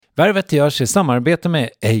Värvet görs i samarbete med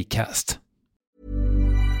Acast.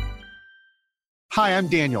 Hi, I'm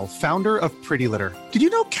Daniel, founder of Pretty Litter. Did you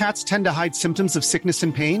know cats tend to hide symptoms of sickness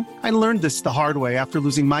and pain? I learned this the hard way after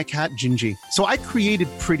losing my cat, Gingy. So I created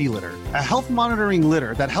Pretty Litter, a health monitoring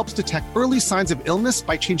litter that helps detect early signs of illness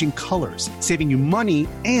by changing colors, saving you money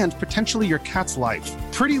and potentially your cat's life.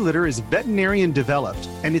 Pretty Litter is veterinarian developed,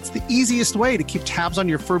 and it's the easiest way to keep tabs on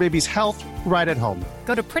your fur baby's health right at home.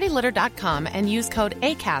 Go to prettylitter.com and use code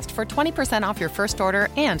ACAST for 20% off your first order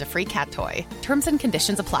and a free cat toy. Terms and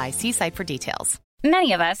conditions apply. See site for details.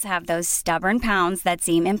 Many of us have those stubborn pounds that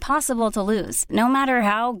seem impossible to lose, no matter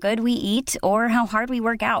how good we eat or how hard we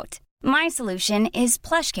work out. My solution is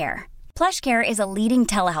PlushCare. PlushCare is a leading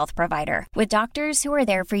telehealth provider with doctors who are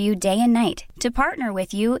there for you day and night to partner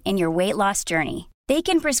with you in your weight loss journey. They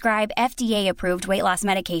can prescribe FDA-approved weight loss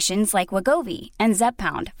medications like Wegovy and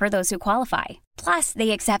Zepbound for those who qualify. Plus,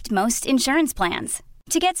 they accept most insurance plans.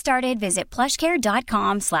 To get started, visit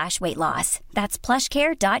plushcare.com/weightloss. That's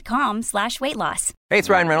plushcare.com/weightloss. Hey, it's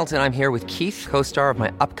Ryan Reynolds, and I'm here with Keith, co-star of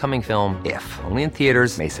my upcoming film, If, only in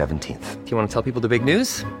theaters May 17th. Do you want to tell people the big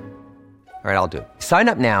news? All right, I'll do it. Sign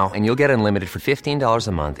up now and you'll get unlimited for $15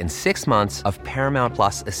 a month and 6 months of Paramount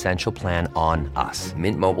Plus Essential Plan on us.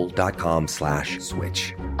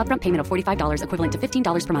 MintMobile.com/switch. Upfront payment of $45 equivalent to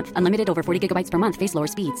 $15 per month. Unlimited over 40 gigabytes per month. Face lower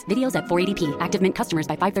speeds. Videos at 480p. Active Mint customers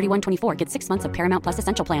by 531.24 get 6 months of Paramount Plus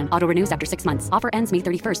Essential Plan. Auto renews after 6 months. Offer ends May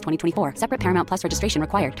 31st, 2024. Separate Paramount Plus registration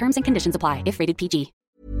required. Terms and conditions apply if rated PG.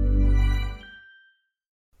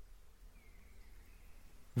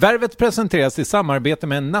 Värvet presenteras i samarbete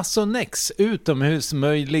med Nasonex,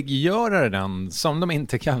 utomhusmöjliggöraren, som de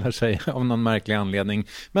inte kallar sig av någon märklig anledning.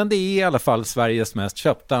 Men det är i alla fall Sveriges mest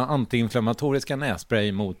köpta antiinflammatoriska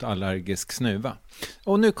nässpray mot allergisk snuva.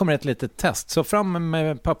 Och nu kommer ett litet test, så fram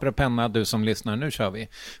med papper och penna du som lyssnar, nu kör vi.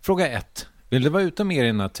 Fråga 1. Vill du vara ute mer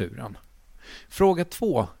i naturen? Fråga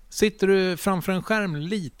 2. Sitter du framför en skärm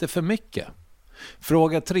lite för mycket?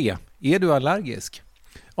 Fråga 3. Är du allergisk?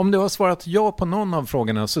 Om du har svarat ja på någon av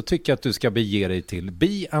frågorna så tycker jag att du ska bege dig till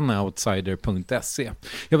beanoutsider.se.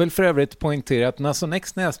 Jag vill för övrigt poängtera att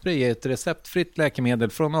Nasonex nässpray är ett receptfritt läkemedel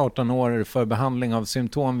från 18 år för behandling av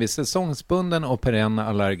symptom vid säsongsbunden och perenn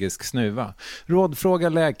allergisk snuva. Rådfråga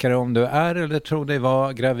läkare om du är eller tror dig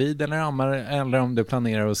vara gravid eller ammar, eller om du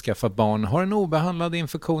planerar att skaffa barn, har en obehandlad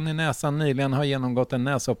infektion i näsan, nyligen har genomgått en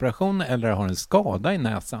näsoperation eller har en skada i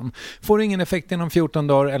näsan. Får ingen effekt inom 14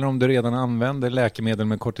 dagar eller om du redan använder läkemedel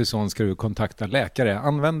med kortison ska du kontakta läkare.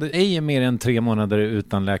 Använd ej mer än 3 månader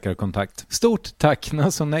utan läkarkontakt. Stort tack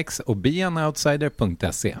Nasonex och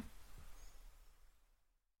beanoutsider.se.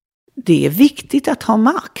 Det är viktigt att ha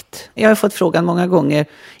makt. Jag har fått frågan många gånger,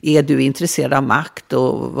 är du intresserad av makt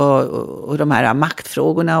och de här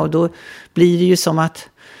maktfrågorna? Och då blir det ju som att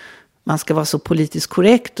man ska vara så politiskt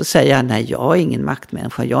korrekt och säga nej, jag är ingen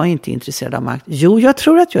maktmänniska, jag är inte intresserad av makt. Jo, jag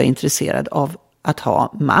tror att jag är intresserad av att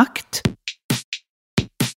ha makt.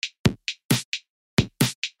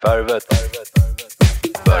 Värvet.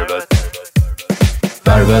 Värvet.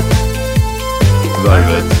 Värvet.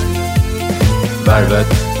 Värvet. Värvet.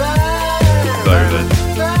 Värvet.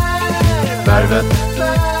 Värvet.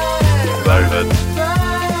 Värvet.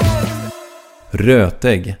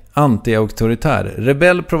 Rötägg, anti-auktoritär,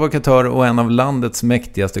 rebell, provokatör och en av landets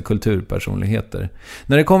mäktigaste kulturpersonligheter.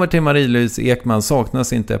 När det kommer till Marie-Louise Ekman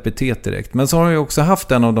saknas inte epitet direkt, men så har hon ju också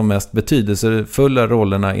haft en av de mest betydelsefulla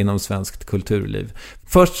rollerna inom svenskt kulturliv.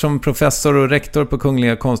 Först som professor och rektor på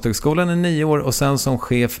Kungliga Konsthögskolan i 9 år och sen som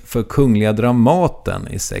chef för Kungliga Dramaten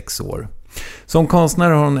i 6 år. Som konstnär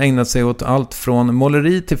har hon ägnat sig åt allt från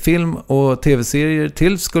måleri till film och tv-serier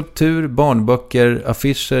till skulptur, barnböcker,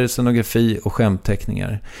 affischer, scenografi och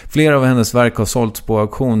skämtteckningar. Flera av hennes verk har sålts på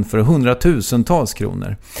auktion för 100,000-tals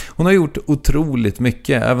kronor. Hon har gjort otroligt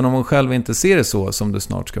mycket, även om hon själv inte ser det så, som du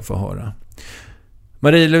snart ska få höra.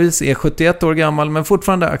 Marie-Louise är 71 år gammal men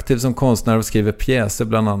fortfarande aktiv som konstnär och skriver pjäser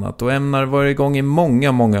bland annat och ämnar vara igång i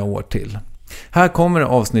många, många år till. Här kommer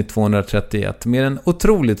avsnitt 231 med en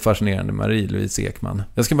otroligt fascinerande Marie-Louise Ekman.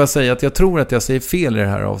 Jag ska bara säga att jag tror att jag säger fel i det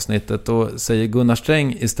här avsnittet och säger Gunnar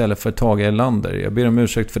Sträng istället för Tage Erlander. Jag ber om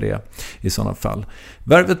ursäkt för det i sådana fall.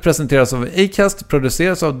 Värvet presenteras av Acast,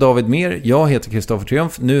 produceras av David Mer. Jag heter Kristoffer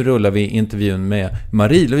Triumf. Nu rullar vi intervjun med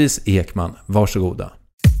Marie-Louise Ekman. Varsågoda.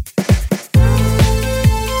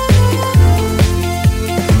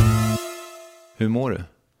 Hur mår du?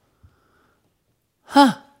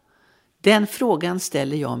 Den frågan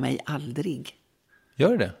ställer jag mig aldrig.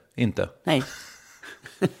 Gör det? Inte? Nej.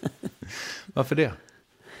 Varför det?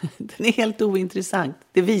 Den är helt ointressant.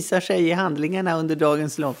 Det visar sig i handlingarna under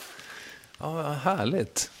dagens lopp. Ja,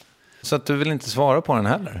 härligt. Så att du vill inte svara på den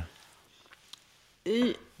heller?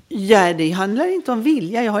 Ja, det handlar inte om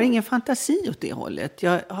vilja. Jag har ingen fantasi åt det hållet.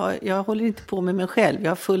 Jag håller inte på med mig själv.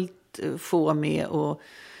 Jag har fullt få med och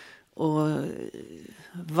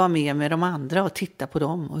vara med de andra och titta på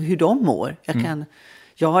dem och hur de mår.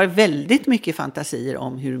 Jag har väldigt mycket fantasier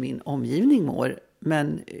om hur min omgivning mår.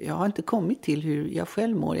 Men jag har inte kommit till hur jag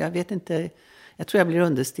själv mår. Jag vet inte. Jag tror jag blir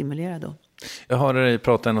understimulerad då. Jag hörde dig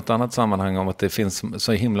prata i något annat sammanhang om att det finns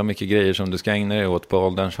så himla mycket grejer som du ska ägna dig åt på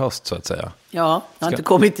ålderns höst, så att säga. Ja, jag har inte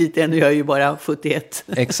kommit dit ännu. Jag är ju bara 71.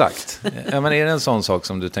 Exakt. Ja, men är det en sån sak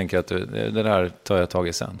som du tänker att det där tar jag tag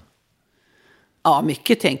i sen? Ja,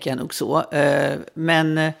 mycket tänker jag nog så.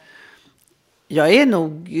 Men jag är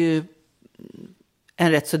nog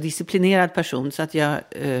en rätt så disciplinerad person, så att jag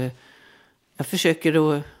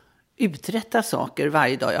försöker att uträtta saker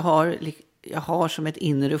varje dag. Jag har som ett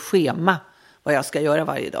inre schema vad jag ska göra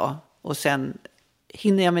varje dag. Och sen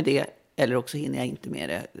hinner jag med det eller också hinner jag inte med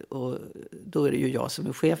det. Och då är det ju jag som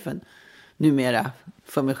är chefen numera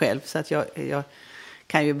för mig själv. Så att jag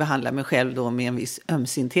kan ju behandla mig själv då med en viss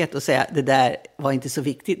ömsinthet och säga det där var inte så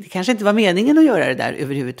viktigt. Det kanske inte var meningen att göra det där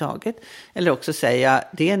överhuvudtaget. Eller också säga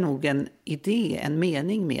det är nog en idé, en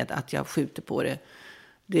mening med att jag skjuter på det.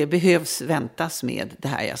 Det behövs väntas med det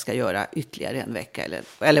här jag ska göra ytterligare en vecka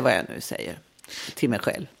eller vad jag nu säger till mig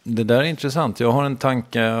själv. Det där är intressant. Jag har en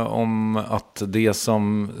tanke om att det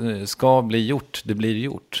som ska bli gjort, det blir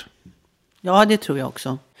gjort. Ja, det tror jag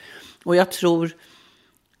också. Och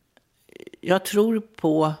jag tror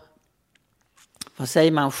på, vad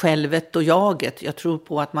säger man, självet och jaget. Jag tror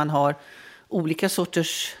på att man har olika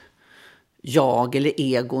sorters jag eller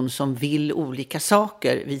egon som vill olika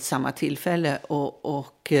saker vid samma tillfälle.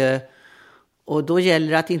 Och då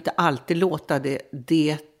gäller det att inte alltid låta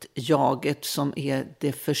det jaget som är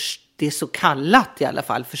det så kallat i alla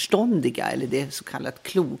fall förståndiga eller det så kallat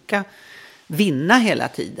kloka vinna hela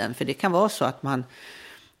tiden. För det kan vara så att man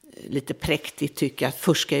lite präktigt tycker att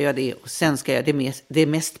först ska jag göra det och sen ska jag göra det. Det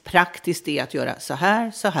mest praktiskt är att göra så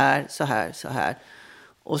här, så här, så här, så här.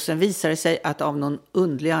 Och sen visar det sig att av någon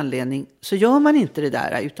underlig anledning så gör man inte det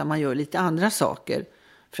där utan man gör lite andra saker.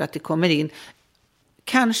 För att det kommer in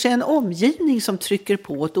kanske en omgivning som trycker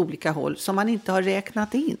på åt olika håll som man inte har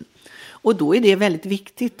räknat in. Och då är det väldigt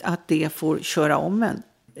viktigt att det får köra om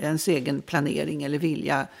ens egen planering eller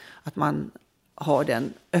vilja. Att man har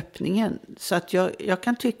den öppningen. Så att jag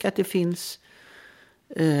kan tycka att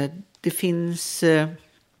det finns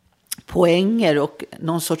poänger och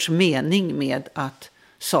någon sorts mening med att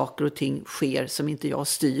saker och ting sker som inte jag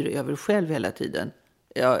styr över själv hela tiden.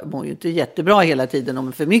 Jag mår ju inte jättebra hela tiden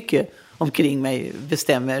om för mycket omkring mig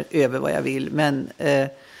bestämmer över vad jag vill.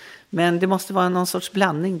 Men det måste vara någon sorts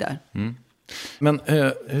blandning där. Mm. Men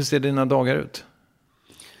hur ser dina dagar ut?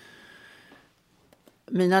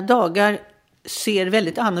 Mina dagar ser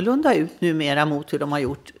väldigt annorlunda ut numera mot hur de har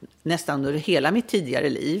gjort nästan under hela mitt tidigare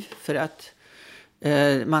liv. För att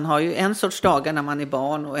man har ju en sorts dagar när man är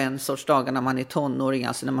barn och en sorts dagar när man är tonåring.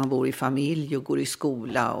 Alltså när man bor i familj och går i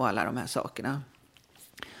skola och alla de här sakerna.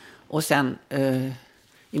 Och sen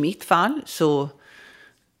i mitt fall så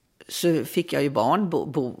fick jag ju barn,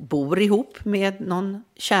 bor ihop med någon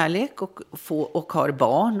kärlek och har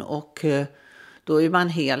barn. Och då är man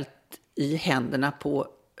helt i händerna på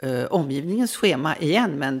omgivningens schema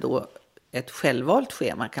igen, men då ett självvalt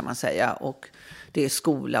schema kan man säga. Och det är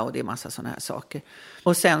skola och det är massa sådana här saker.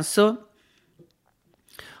 Och sen så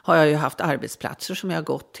har jag ju haft arbetsplatser som jag har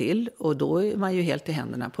gått till. Och då är man ju helt i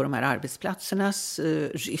händerna på de här arbetsplatsernas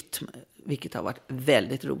rytm. Vilket har varit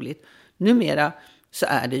väldigt roligt. Numera så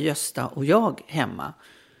är det Gösta och jag hemma.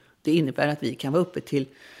 Det innebär att vi kan vara uppe till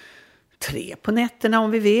 3 på nätterna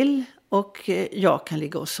om vi vill. Och jag kan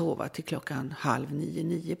ligga och sova till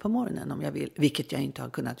 8:30 på morgonen om jag vill. Vilket jag inte har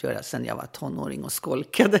kunnat göra sedan jag var tonåring och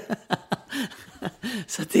skolkade.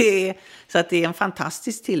 Så det är en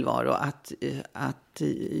fantastisk tillvaro att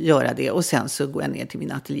göra det. Och sen så går jag ner till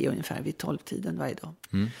min ateljé ungefär vid 12-tiden varje dag.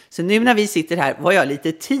 Mm. Så nu när vi sitter här var jag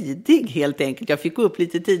lite tidig helt enkelt. Jag fick gå upp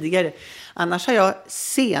lite tidigare. Annars har jag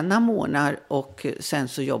sena morgnar och sen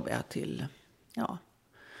så jobbar jag till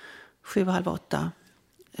 7:30.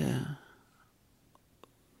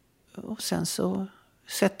 Och sen så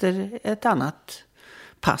sätter ett annat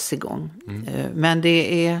pass igång. Mm. Men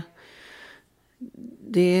det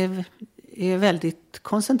är väldigt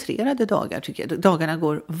koncentrerade dagar tycker jag. Dagarna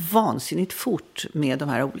går vansinnigt fort med de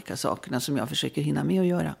här olika sakerna som jag försöker hinna med att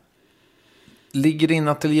göra. Ligger din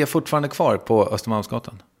ateljé fortfarande kvar på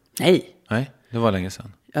Östermalmsgatan? Nej. Nej, det var länge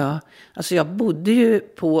sedan. Ja, alltså jag bodde ju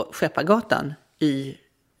på Skeppargatan i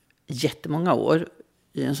jättemånga år.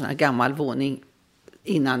 I en sån här gammal våning.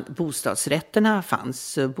 Innan bostadsrätterna fanns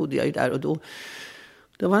så bodde jag ju där och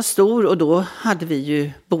då Det var en stor, och då hade vi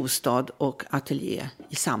ju bostad och ateljé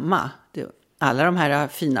i samma. Alla de här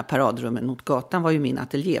fina paradrummen mot gatan var ju min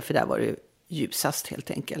ateljé, för där var det ljusast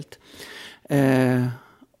helt enkelt.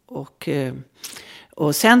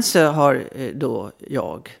 Och sen så har då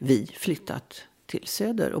vi flyttat till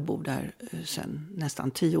Söder och bor där sedan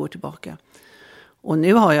nästan 10 år tillbaka. Och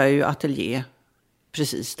nu har jag ju ateljé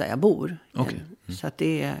precis där jag bor. Okay. Så att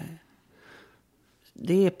det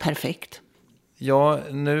är perfekt. Ja,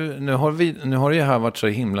 nu har det ju här varit så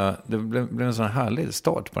himla... Det blev en sån här härlig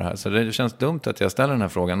start på det här. Så det känns dumt att jag ställer den här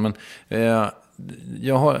frågan. Men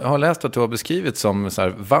jag har läst att du har beskrivit som så här,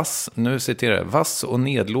 vass, nu citerar jag, vass och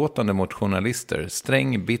nedlåtande mot journalister.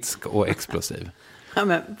 Sträng, bitsk och explosiv. Ja,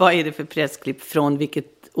 men vad är det för pressklipp? Från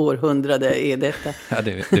vilket århundrade är detta? Ja,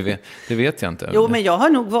 det vet jag inte. Jo, men jag har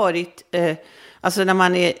nog varit... alltså när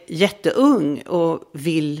man är jätteung och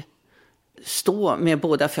vill stå med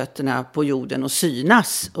båda fötterna på jorden och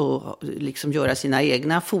synas och liksom göra sina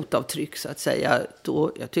egna fotavtryck så att säga.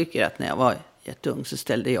 Jag tycker att när jag var jätteung så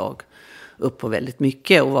ställde jag upp på väldigt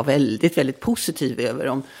mycket och var väldigt, väldigt positiv över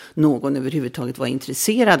om någon överhuvudtaget var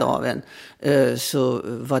intresserad av en, så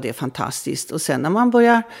var det fantastiskt. Och sen när man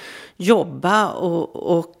börjar jobba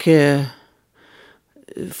och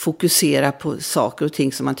fokusera på saker och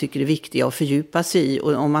ting som man tycker är viktiga och fördjupa sig i,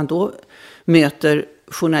 och om man då möter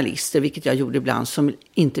journalister, vilket jag gjorde ibland, som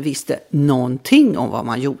inte visste någonting om vad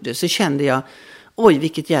man gjorde, så kände jag, oj,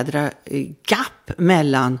 vilket jädra gap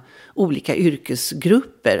mellan olika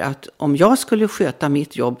yrkesgrupper. Att om jag skulle sköta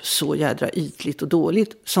mitt jobb så jädra ytligt och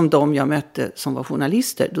dåligt som de jag mötte som var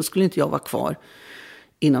journalister, då skulle inte jag vara kvar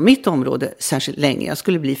inom mitt område särskilt länge. Jag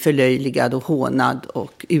skulle bli förlöjligad och hånad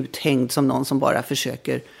och uthängd som någon som bara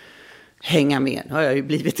försöker hänga med. Det har jag ju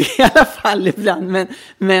blivit i alla fall ibland.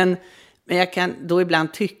 Men jag kan då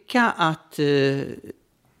ibland tycka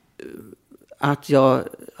att jag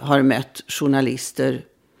har mött journalister,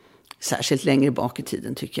 särskilt längre bak i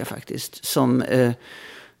tiden tycker jag faktiskt,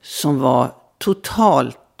 som var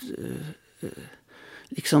totalt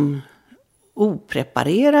liksom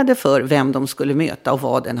opreparerade för vem de skulle möta och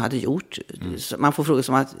vad den hade gjort. Man får fråga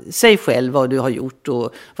som att, säg själv vad du har gjort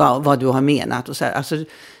och vad du har menat. Och så här. Alltså,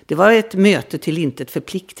 det var ett möte till intet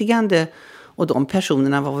förpliktigande. Och de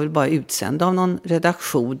personerna var väl bara utsända av någon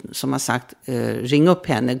redaktion som har sagt, ring upp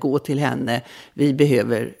henne, gå till henne. Vi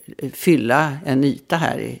behöver fylla en yta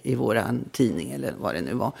här i våran tidning eller vad det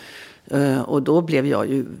nu var. Och då blev jag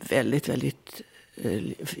ju väldigt, väldigt...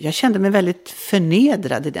 Jag kände mig väldigt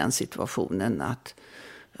förnedrad i den situationen. Att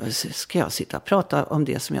ska jag sitta och prata om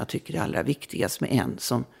det som jag tycker är allra viktigast med en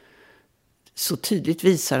som så tydligt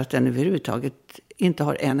visar att den överhuvudtaget inte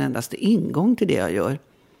har en endaste ingång till det jag gör.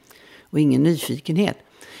 Och ingen nyfikenhet.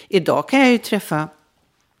 Idag kan jag ju träffa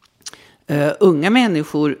unga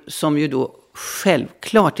människor som ju då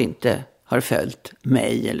självklart inte har följt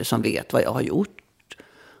mig eller som vet vad jag har gjort.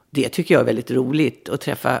 Det tycker jag är väldigt roligt att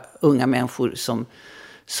träffa unga människor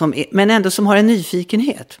men ändå som har en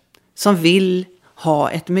nyfikenhet. Som vill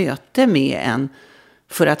ha ett möte med en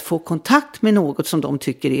för att få kontakt med något som de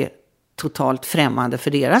tycker är totalt främmande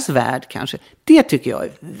för deras värld kanske. Det tycker jag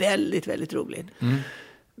är väldigt, väldigt roligt. Mm.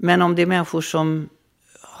 Men om det är människor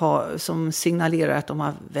som signalerar att de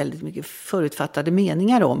har väldigt mycket förutfattade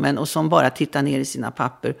meningar om en och som bara tittar ner i sina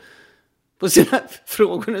papper på sina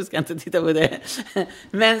frågor, nu ska jag inte titta på det,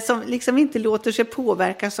 men som liksom inte låter sig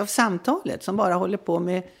påverkas av samtalet, som bara håller på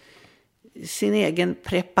med sin egen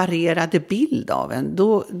preparerade bild av en,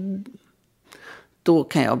 då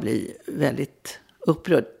kan jag bli väldigt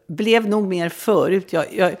upprörd. Blev nog mer förut.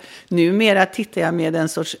 Numera tittar jag med en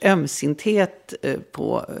sorts ömsinthet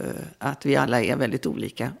på att vi alla är väldigt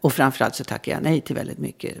olika. Och framförallt så tackar jag nej till väldigt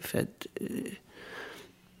mycket. För att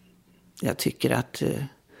jag tycker att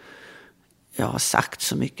jag har sagt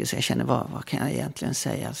så mycket så jag känner vad kan jag egentligen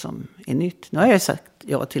säga som är nytt. Nu har jag sagt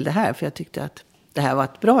ja till det här för jag tyckte att det här var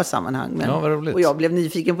ett bra sammanhang. Men, ja, vad roligt. Och jag blev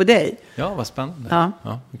nyfiken på dig. Ja, vad spännande.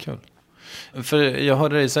 Ja, vad kul. För jag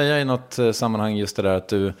hörde dig säga i något sammanhang just det där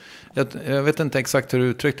att jag vet inte exakt hur du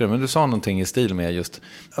uttryckte det, men du sa någonting i stil med just,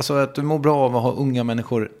 alltså att du mår bra av att ha unga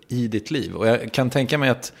människor i ditt liv. Och jag kan tänka mig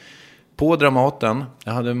att på Dramaten,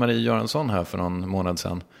 jag hade Marie Göransson här för någon månad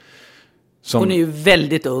sedan. Hon är ju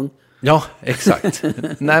väldigt ung. Ja, exakt.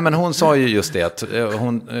 Nej, men hon sa ju just det att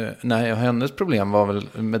hennes problem var väl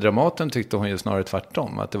med Dramaten, tyckte hon ju snarare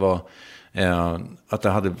tvärtom, att det var att det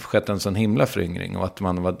hade skett en sån himla föryngring och att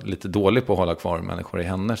man var lite dålig på att hålla kvar människor i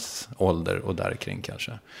hennes ålder och där kring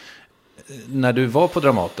kanske. När du var på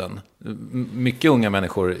Dramaten, mycket unga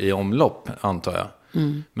människor i omlopp antar jag.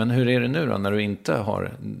 Men hur är det nu då när du inte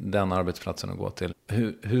har den arbetsplatsen att gå till?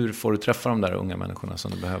 Hur får du träffa de där unga människorna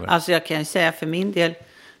som du behöver? Alltså jag kan ju säga för min del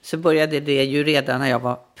så började det ju redan när jag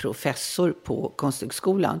var professor på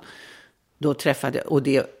Konsthögskolan. Då träffade, och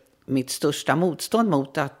det mitt största motstånd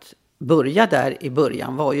mot att börja där i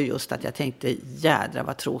början var ju just att jag tänkte jädra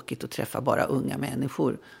vad tråkigt att träffa bara unga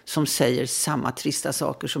människor som säger samma trista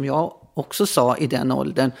saker som jag också sa i den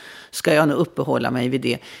åldern. Ska jag nu uppehålla mig vid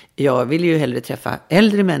det? Jag ville ju hellre träffa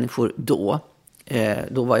äldre människor då.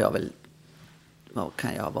 Då var jag väl, vad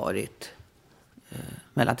kan jag ha varit,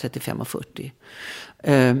 mellan 35 och 40.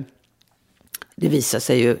 Det visade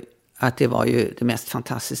sig ju att det var ju det mest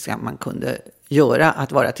fantastiska man kunde göra,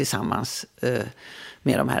 att vara tillsammans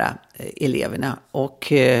med de här eleverna.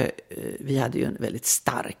 Och vi hade ju en väldigt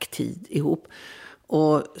stark tid ihop.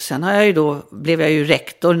 Och sen blev jag ju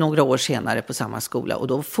rektor några år senare på samma skola. Och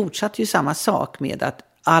då fortsatte ju samma sak med att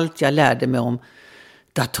allt jag lärde mig om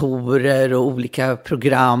datorer och olika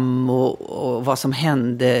program och vad som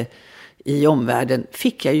hände i omvärlden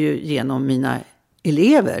fick jag ju genom mina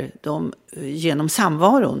elever, genom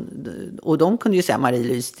samvaron. Och de kunde ju säga,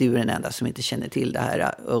 Marie-Louise, du är den enda som inte känner till det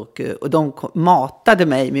här. Och de matade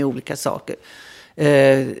mig med olika saker.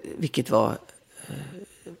 Vilket var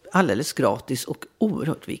alldeles gratis och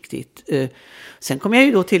oerhört viktigt. Sen kom jag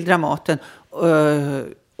ju då till Dramaten.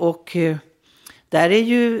 Och där är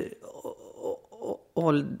ju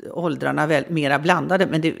åldrarna väl mera blandade.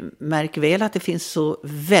 Men det märker väl att det finns så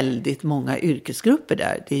väldigt många yrkesgrupper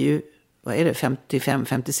där. Det är ju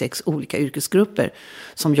 55-56 olika yrkesgrupper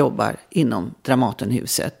som jobbar inom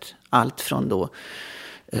Dramatenhuset. Allt från då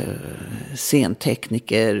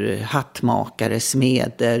scentekniker, hattmakare,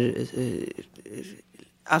 smeder.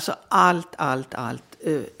 Alltså allt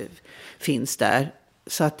finns där.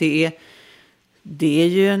 Så att det är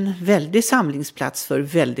ju en väldig samlingsplats för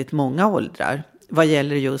väldigt många åldrar. Vad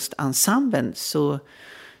gäller just ensemblen så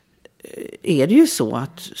är det ju så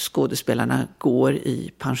att skådespelarna går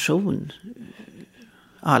i pension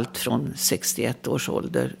allt från 61 års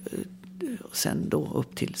ålder och sen då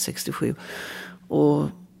upp till 67. Och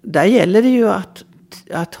där gäller det ju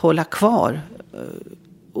att hålla kvar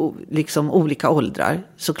liksom olika åldrar,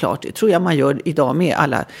 såklart. Det tror jag man gör idag med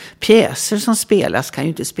alla pjäser som spelas. Kan ju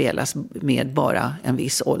inte spelas med bara en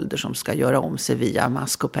viss ålder som ska göra om sig via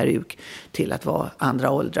mask och peruk till att vara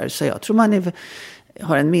andra åldrar. Så jag tror man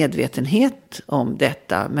har en medvetenhet om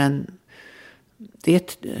detta, men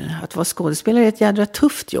att vara skådespelare är ett jädra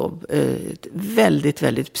tufft jobb. Ett väldigt,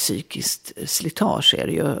 väldigt psykiskt slitage är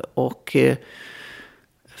det ju. Och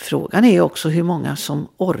frågan är också hur många som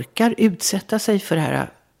orkar utsätta sig för det här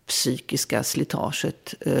psykiska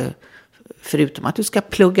slitaget. Förutom att du ska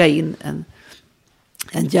plugga in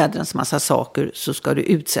en jädrans massa saker, så ska du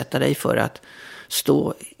utsätta dig för att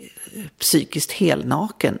stå psykiskt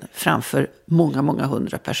helnaken framför många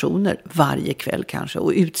hundra personer varje kväll kanske,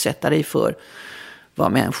 och utsätta dig för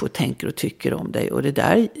vad människor tänker och tycker om dig. Och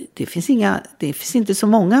det finns inte så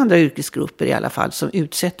många andra yrkesgrupper i alla fall som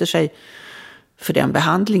utsätter sig för den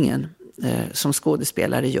behandlingen som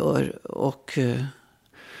skådespelare gör. Och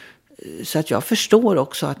så att jag förstår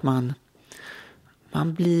också att man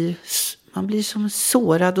blir som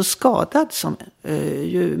sårad och skadad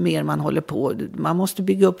ju mer man håller på. Man måste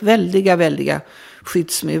bygga upp väldiga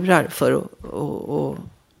skyddsmurar för att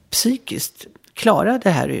psykiskt klara det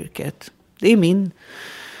här yrket. Det är min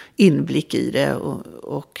inblick i det,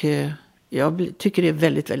 och jag tycker det är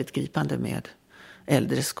väldigt, väldigt gripande med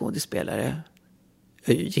äldre skådespelare.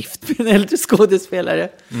 Jag är ju gift med en äldre skådespelare.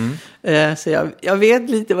 Så jag vet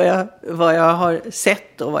lite vad jag har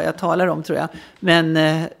sett och vad jag talar om, tror jag. Men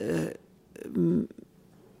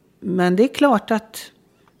det är klart att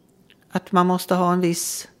man måste ha en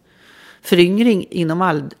viss föryngring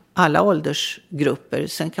inom alla åldersgrupper.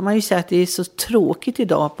 Sen kan man ju säga att det är så tråkigt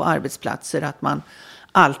idag på arbetsplatser att man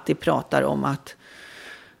alltid pratar om att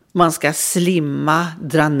man ska slimma,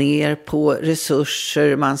 dra ner på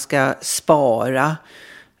resurser, man ska spara.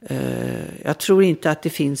 Jag tror inte att det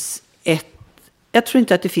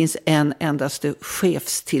finns en endaste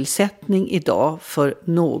chefstillsättning idag för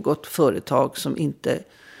något företag som inte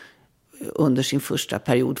under sin första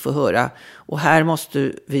period får höra: och här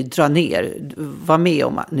måste vi dra ner. Var med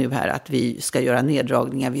om nu här att vi ska göra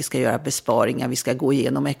neddragningar, vi ska göra besparingar, vi ska gå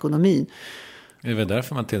igenom ekonomin. Är det väl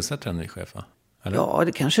därför man tillsätter en ny chef, va? Eller? Ja,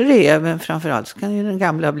 det kanske det är, men framförallt så kan ju den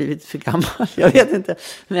gamla ha blivit för gammal. Jag vet inte.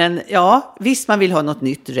 Men ja, visst, man vill ha något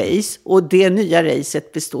nytt race, och det nya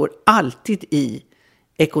racet består alltid i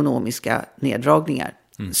ekonomiska neddragningar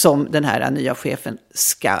som den här nya chefen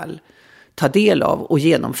ska ta del av och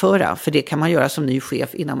genomföra. För det kan man göra som ny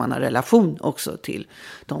chef innan man har relation också till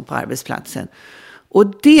de på arbetsplatsen.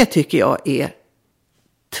 Och det tycker jag är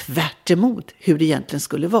tvärt emot hur det egentligen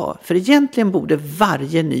skulle vara. För egentligen borde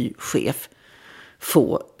varje ny chef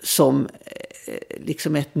få som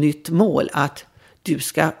liksom ett nytt mål att du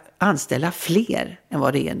ska anställa fler än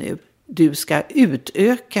vad det är nu. Du ska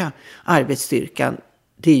utöka arbetsstyrkan.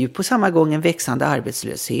 Det är ju på samma gång en växande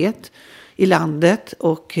arbetslöshet i landet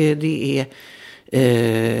och det är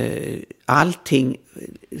allting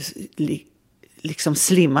liksom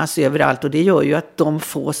slimmas överallt och det gör ju att de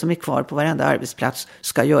få som är kvar på varenda arbetsplats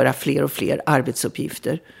ska göra fler och fler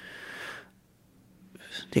arbetsuppgifter.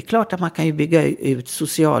 Det är klart att man kan ju bygga ut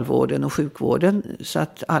socialvården och sjukvården så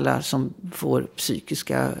att alla som får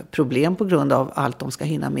psykiska problem på grund av allt de ska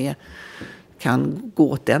hinna med kan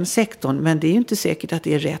gå åt den sektorn. Men det är ju inte säkert att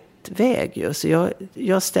det är rätt väg. Ju. Så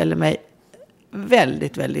jag ställer mig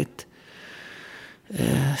väldigt, väldigt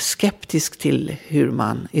skeptisk till hur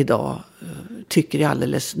man idag tycker är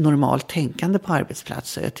alldeles normalt tänkande på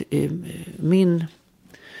arbetsplatser. Min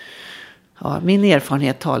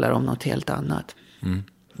erfarenhet talar om något helt annat. Mm.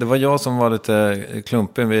 Det var jag som var lite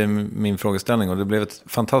klumpig vid min frågeställning och det blev ett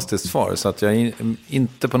fantastiskt svar så att jag är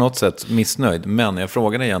inte på något sätt missnöjd. Men jag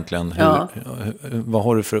frågade egentligen vad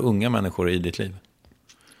har du för unga människor i ditt liv?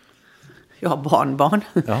 Jag har barnbarn.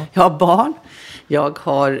 Ja. Jag har barn. Jag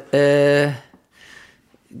har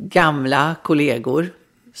gamla kollegor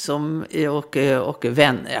och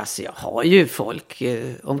vänner. Alltså jag har ju folk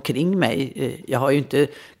omkring mig. Jag har ju inte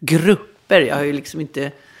grupper. Jag har ju liksom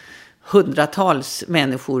inte hundratals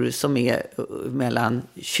människor som är mellan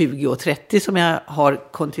 20 och 30 som jag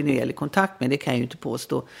har kontinuerlig kontakt med. Det kan jag ju inte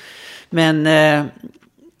påstå. Men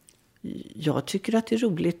jag tycker att det är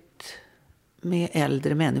roligt med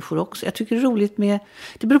äldre människor också. Jag tycker det är roligt med...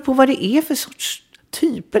 Det beror på vad det är för sorts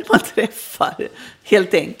typer man träffar.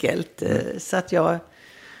 Helt enkelt. Så att jag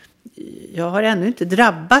har ännu inte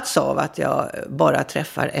drabbats av att jag bara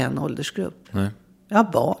träffar en åldersgrupp. Nej. Jag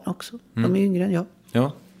har barn också. De är yngre än jag.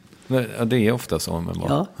 Ja. Det är ofta så med barn.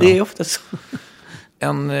 Ja, det är ofta så.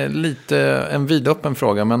 En vidöppen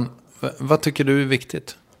fråga, men vad tycker du är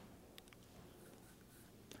viktigt?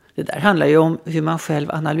 Det där handlar ju om hur man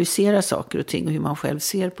själv analyserar saker och ting och hur man själv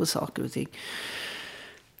ser på saker och ting.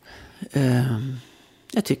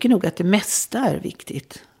 Jag tycker nog att det mesta är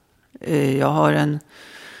viktigt. Jag har en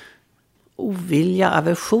ovilja,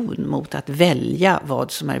 aversion mot att välja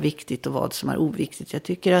vad som är viktigt och vad som är oviktigt. Jag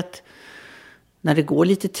tycker att när det går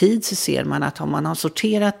lite tid så ser man att om man har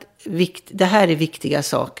sorterat det här är viktiga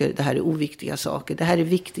saker, det här är oviktiga saker, det här är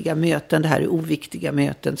viktiga möten, det här är oviktiga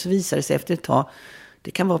möten, så visar det sig efter ett tag,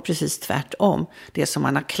 det kan vara precis tvärtom. Det som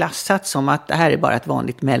man har klassat som att det här är bara ett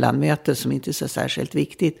vanligt mellanmöte som inte är så särskilt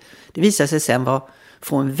viktigt, det visar sig sen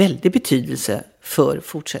få en väldig betydelse för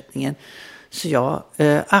fortsättningen. Så jag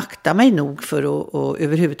aktar mig nog för att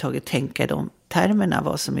överhuvudtaget tänka i de termerna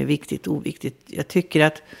vad som är viktigt och oviktigt. Jag tycker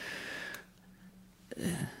att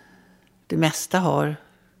det mesta har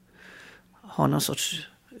någon sorts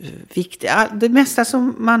vikt. Det mesta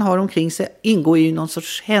som man har omkring sig ingår i någon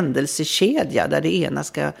sorts händelsekedja där det ena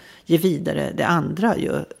ska ge vidare det andra.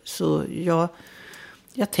 Så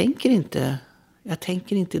jag tänker inte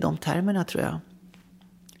i de termerna, tror jag.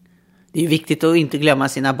 Det är ju viktigt att inte glömma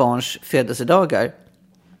sina barns födelsedagar.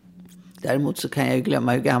 Däremot så kan jag ju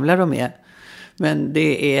glömma hur gamla de är.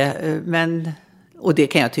 Och det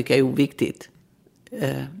kan jag tycka är oviktigt.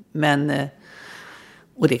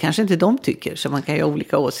 Och det kanske inte de tycker, så man kan ju ha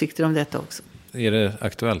olika åsikter om detta också. Är det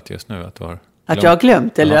aktuellt just nu att du har glömt? Att jag har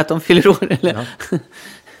glömt eller att de fyller år? Eller? Ja.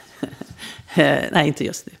 Nej, inte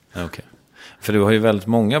just nu. Okay. För du har ju väldigt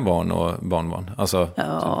många barn och barnbarn, alltså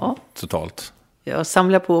totalt. Jag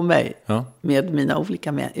samlar på mig med mina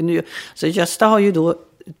olika män. Så Gösta har ju då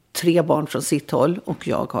 3 barn från sitt håll och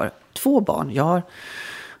jag har 2 barn. Jag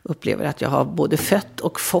upplever att jag har både fött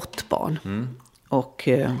och fått barn. Mm. Och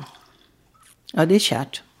det är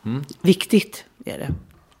kärt. Mm. Viktigt är det.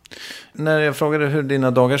 När jag frågade hur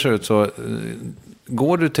dina dagar ser ut så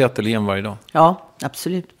går du till ateljén varje dag? Ja,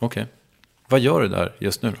 absolut. Okej. Vad gör du där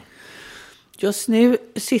just nu då? Just nu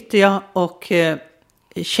sitter jag och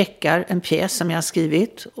checkar en pjäs som jag har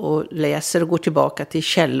skrivit och läser och går tillbaka till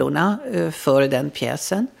källorna för den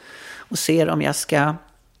pjäsen och ser om jag ska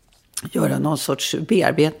göra någon sorts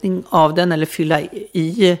bearbetning av den eller fylla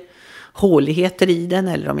i håligheter i den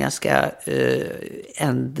eller om jag ska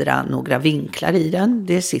ändra några vinklar i den.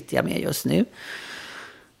 Det sitter jag med just nu.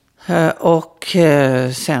 Och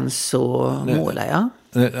sen så målar jag.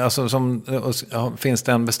 Alltså finns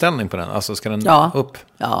det en beställning på den? Alltså ska den upp?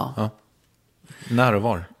 Ja. När och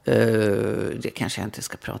var? Det kanske jag inte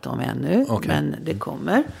ska prata om ännu. Okay. Men det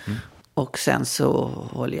kommer. Och sen så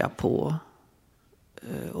håller jag på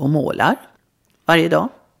och målar. varje dag.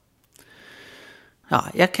 Ja,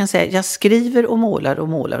 jag kan säga jag skriver och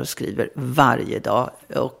målar och skriver varje dag.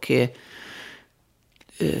 Och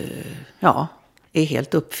är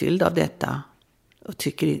helt uppfylld av detta. Och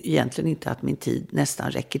tycker egentligen inte att min tid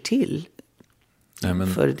nästan räcker till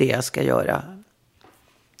för det jag ska göra.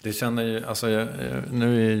 Det känner ju, alltså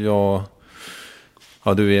nu är jag,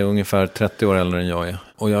 ja du är ungefär 30 år äldre än jag är.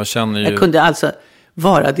 Och jag känner ju... Jag kunde alltså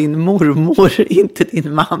vara din mormor, inte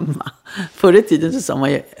din mamma. Förr i tiden så sa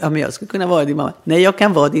man ju, ja men jag skulle kunna vara din mamma. Nej, jag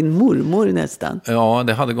kan vara din mormor nästan. Ja,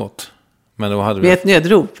 det hade gått. Men då hade med ett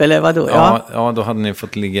nödrop, eller vadå? Ja, då hade ni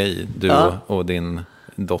fått ligga i, du och din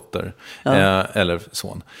dotter. Eller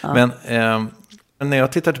son. Ja. Men när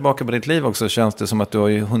jag tittar tillbaka på ditt liv också känns det som att du har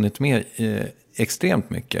ju hunnit med extremt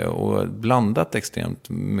mycket och blandat extremt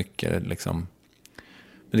mycket liksom.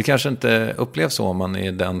 Men det kanske inte upplevs så om man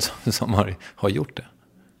är den som har gjort det.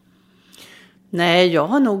 Nej, jag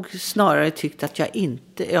har nog snarare tyckt att jag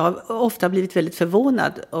har ofta blivit väldigt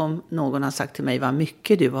förvånad om någon har sagt till mig vad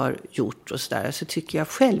mycket du har gjort och sådär. Så tycker jag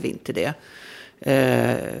själv inte det.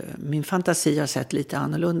 Min fantasi har sett lite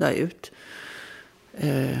annorlunda ut.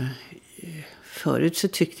 Förut så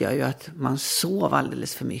tyckte jag ju att man sov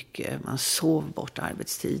alldeles för mycket. Man sov bort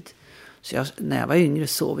arbetstid. Så när jag var yngre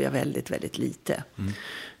sov jag väldigt, väldigt lite. Mm.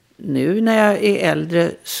 Nu när jag är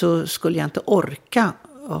äldre så skulle jag inte orka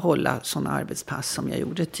hålla sådana arbetspass som jag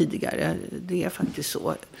gjorde tidigare. Det är faktiskt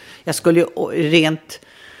så. Jag skulle ju rent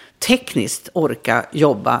tekniskt orka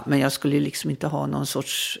jobba, men jag skulle liksom inte ha någon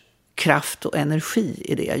sorts kraft och energi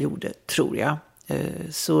i det jag gjorde, tror jag.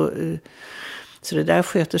 Så det där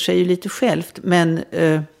sköter sig ju lite självt. Men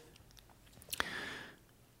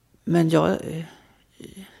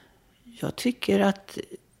jag tycker att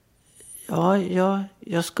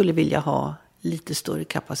jag skulle vilja ha lite större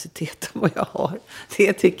kapacitet än vad jag har.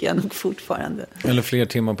 Det tycker jag nog fortfarande. Eller fler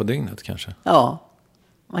timmar på dygnet kanske? Ja,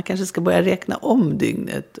 man kanske ska börja räkna om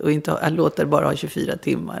dygnet och inte låta det bara ha 24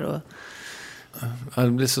 timmar. Det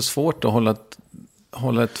blir så svårt att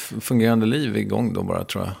hålla ett fungerande liv igång då bara,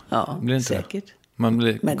 tror jag. Ja, blir inte säkert. Det? Men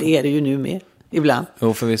det är det ju nu med, ibland.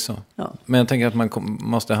 Jo, förvisso. Ja. Men jag tänker att man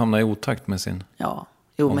måste hamna i otakt med sin... Ja.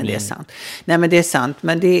 Jo, men det är sant. Nej, men det är sant.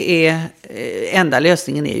 Men det är... enda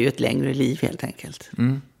lösningen är ju ett längre liv, helt enkelt.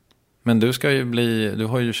 Mm. Men du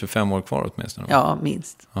har ju 25 år kvar åtminstone. Ja,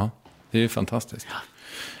 minst. Ja, det är ju fantastiskt. Ja.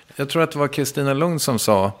 Jag tror att det var Kristina Lugn som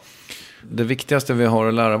sa, det viktigaste vi har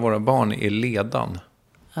att lära våra barn är ledan.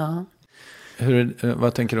 Ja.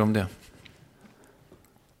 Vad tänker du om det?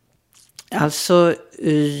 Alltså,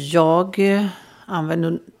 jag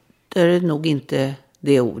använder nog inte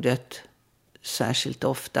det ordet särskilt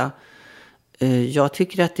ofta. Jag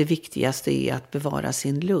tycker att det viktigaste är att bevara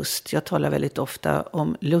sin lust. Jag talar väldigt ofta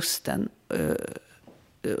om lusten.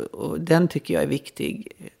 Och den tycker jag är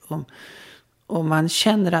viktig. Om man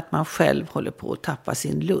känner att man själv håller på att tappa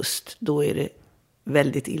sin lust, då är det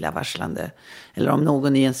väldigt illavarslande. Eller om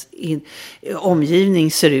någon i ens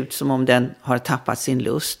omgivning ser ut som om den har tappat sin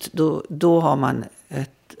lust, då har man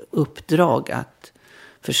ett uppdrag att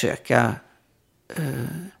försöka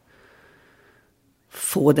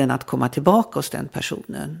få den att komma tillbaka hos den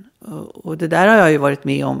personen. Och det där har jag ju varit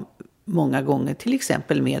med om många gånger, till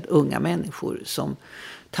exempel med unga människor som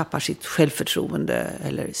tappar sitt självförtroende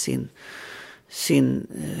eller sin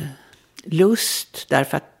lust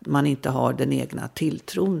därför att man inte har den egna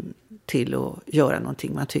tilltron till att göra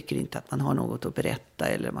någonting. Man tycker inte att man har något att berätta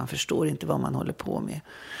eller man förstår inte vad man håller på med.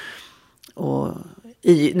 Och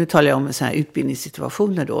nu talar jag om så här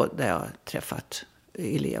utbildningssituationer då, där jag har träffat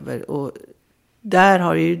elever, och där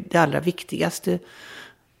har ju det allra viktigaste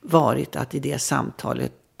varit att i det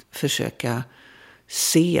samtalet försöka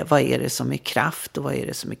se vad är det som är kraft och vad är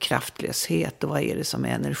det som är kraftlöshet och vad är det som är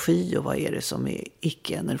energi och vad är det som är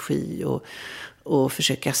icke-energi, och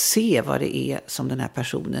försöka se vad det är som den här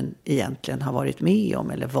personen egentligen har varit med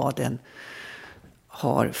om eller vad den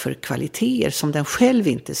har för kvaliteter som den själv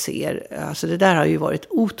inte ser. Alltså det där har ju varit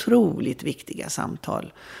otroligt viktiga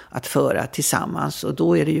samtal att föra tillsammans, och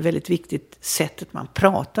då är det ju väldigt viktigt sättet man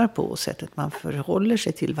pratar på och sättet man förhåller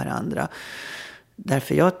sig till varandra.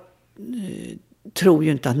 Därför jag tror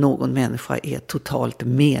ju inte att någon människa är totalt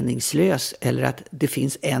meningslös eller att det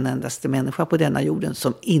finns en endaste människa på denna jorden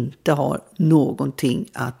som inte har någonting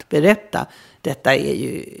att berätta. Detta är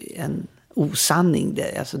ju en osanning.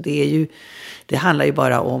 Det handlar ju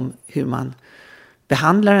bara om hur man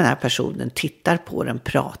behandlar den här personen, tittar på den,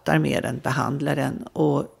 pratar med den, behandlar den,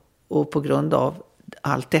 och på grund av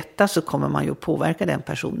allt detta så kommer man ju påverka den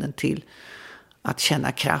personen till att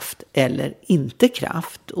känna kraft eller inte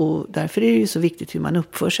kraft, och därför är det ju så viktigt hur man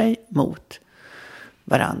uppför sig mot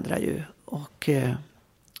varandra ju. Och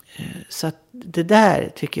Så att det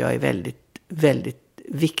där tycker jag är väldigt, väldigt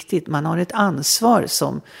viktigt. Man har ett ansvar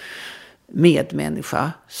som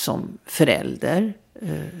medmänniska, som förälder,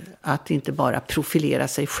 att inte bara profilera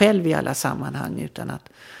sig själv i alla sammanhang, utan att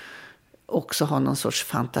också ha någon sorts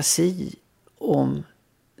fantasi om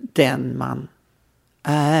den man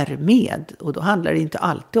är med. Och då handlar det inte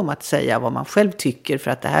alltid om att säga vad man själv tycker,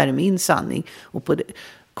 för att det här är min sanning. Och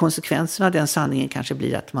konsekvenserna av den sanningen kanske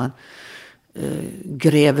blir att man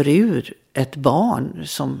gräver ur ett barn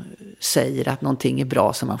som säger att någonting är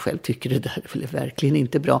bra som man själv tycker det där är verkligen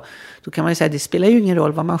inte bra. Då kan man ju säga att det spelar ju ingen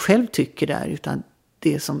roll vad man själv tycker där, utan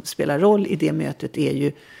det som spelar roll i det mötet är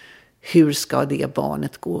ju hur ska det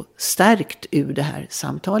barnet gå stärkt ur det här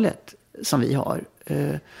samtalet som vi har.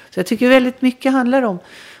 Så jag tycker väldigt mycket handlar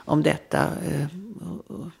om detta.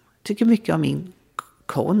 Jag tycker mycket av min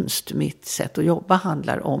konst, mitt sätt att jobba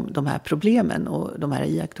handlar om de här problemen och de här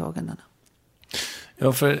iakttagandena.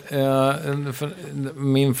 Ja, för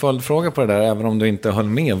min följdfråga på det där, även om du inte höll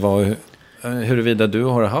med, var huruvida du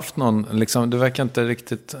har haft någon, liksom, du verkar inte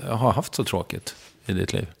riktigt ha haft så tråkigt i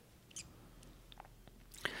ditt liv.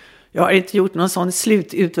 Jag har inte gjort någon sån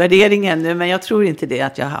slututvärdering ännu, men jag tror inte det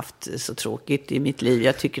att jag har haft så tråkigt i mitt liv.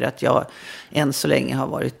 Jag tycker att jag än så länge har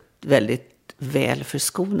varit väldigt väl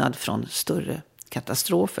förskonad från större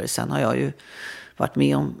katastrofer. Sen har jag ju varit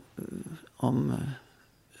med om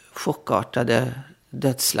chockartade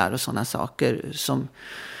dödslar och sådana saker som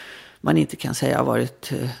man inte kan säga har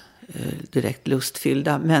varit direkt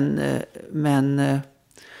lustfyllda. Men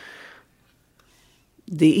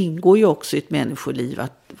det ingår ju också i ett människoliv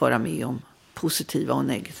att vara med om positiva och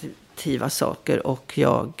negativa saker. Och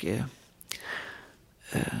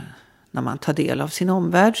när man tar del av sin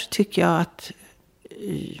omvärld tycker jag att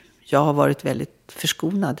jag har varit väldigt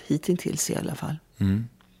förskonad hittills i alla fall. Mm.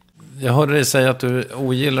 Jag hörde dig säga att du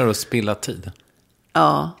ogillar att spilla tid.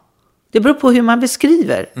 Ja, det beror på hur man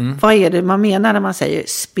beskriver. Vad är det man menar när man säger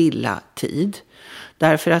spilla tid?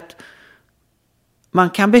 Därför att man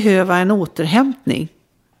kan behöva en återhämtning.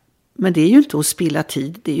 Men det är ju inte att spilla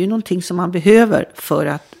tid. Det är ju någonting som man behöver för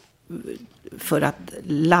att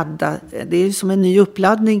ladda. Det är som en ny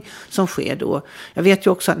uppladdning som sker då. Jag vet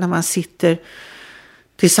ju också att när man sitter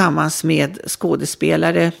tillsammans med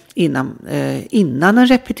skådespelare innan en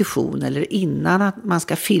repetition eller innan att man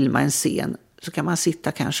ska filma en scen, så kan man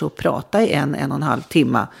sitta kanske och prata i en och en halv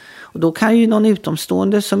timme. Och då kan ju någon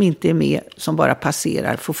utomstående som inte är med, som bara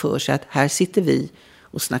passerar, få för sig att här sitter vi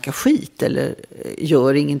och snackar skit eller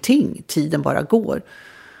gör ingenting. Tiden bara går.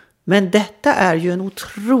 Men detta är ju en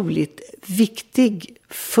otroligt viktig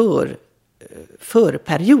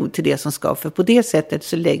förperiod till det som ska. För på det sättet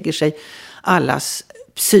så lägger sig allas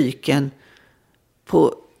psyken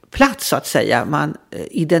på plats så att säga. Man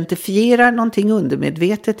identifierar någonting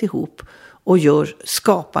undermedvetet ihop och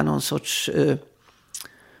skapar någon sorts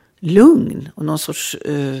lugn och någon sorts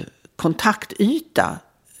kontaktyta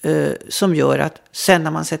som gör att sen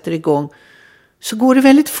när man sätter igång så går det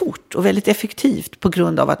väldigt fort och väldigt effektivt på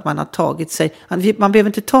grund av att man har tagit sig. Man behöver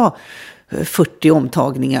inte ta 40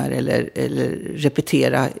 omtagningar eller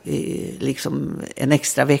repetera liksom en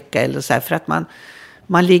extra vecka eller så här, för att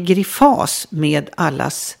man ligger i fas med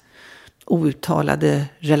allas outtalade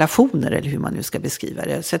relationer, eller hur man nu ska beskriva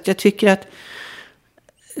det. Så att jag tycker att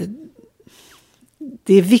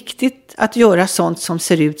det är viktigt att göra sånt som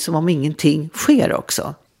ser ut som om ingenting sker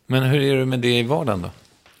också. Men hur är det med det i vardagen då?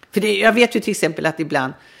 För jag vet ju till exempel att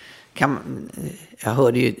ibland jag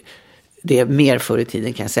hörde ju det mer förr i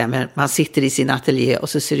tiden kan jag säga, men man sitter i sin ateljé och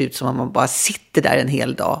så ser det ut som om man bara sitter där en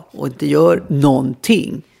hel dag och inte gör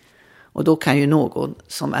någonting. Och då kan ju någon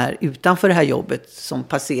som är utanför det här jobbet som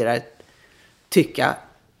passerar tycka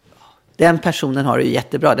den personen har det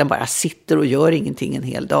jättebra, den bara sitter och gör ingenting en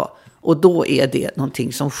hel dag. Och då är det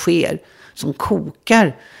någonting som sker, som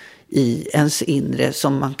kokar i ens inre,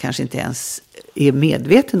 som man kanske inte ens är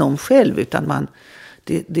medveten om själv, utan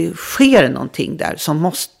det sker någonting där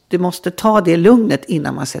som det måste ta det lugnet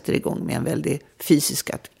innan man sätter igång med en väldigt fysisk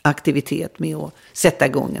aktivitet med att sätta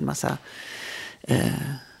igång en massa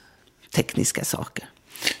tekniska saker.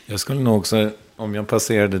 Jag skulle nog också, om jag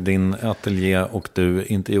passerade din ateljé och du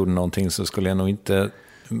inte gjorde någonting, så skulle jag nog inte,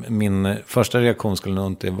 min första reaktion skulle nog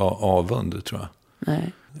inte vara avund, tror jag.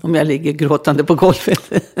 Nej, om jag ligger gråtande på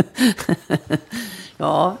golvet.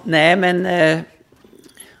 Ja, nej men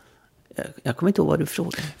jag kommer inte ihåg vad du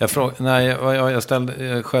frågade.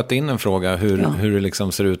 Jag sköt in en fråga hur det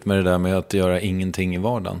liksom ser ut med det där med att göra ingenting i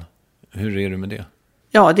vardagen. Hur är det med det?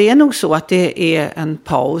 Ja, det är nog så att det är en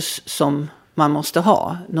paus som man måste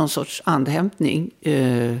ha. Någon sorts andhämtning.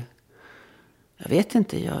 Jag vet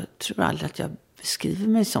inte, jag tror aldrig att jag beskriver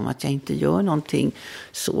mig som att jag inte gör någonting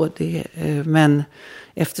så. Men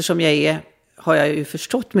eftersom har jag ju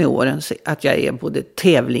förstått med åren att jag är både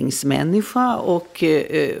tävlingsmänniska och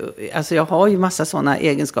alltså jag har ju massa sådana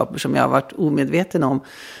egenskaper som jag har varit omedveten om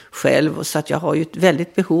själv. Och så att jag har ju ett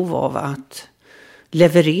väldigt behov av att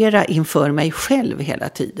leverera inför mig själv hela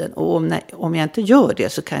tiden. Och om jag inte gör det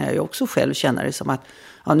så kan jag ju också själv känna det som att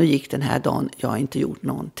nu gick den här dagen, jag har inte gjort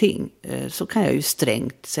någonting. Så kan jag ju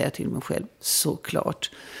strängt säga till mig själv,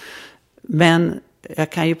 såklart. Men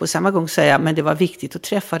jag kan ju på samma gång säga, men det var viktigt att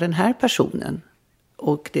träffa den här personen.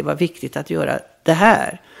 Och det var viktigt att göra det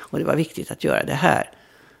här. Och det var viktigt att göra det här.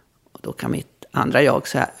 Och då kan mitt andra jag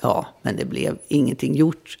säga, men det blev ingenting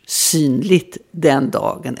gjort synligt den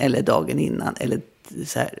dagen eller dagen innan. Eller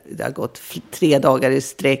så här, det har gått 3 dagar i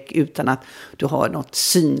sträck utan att du har något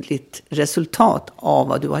synligt resultat av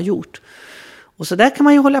vad du har gjort. Och så där kan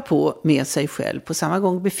man ju hålla på med sig själv. På samma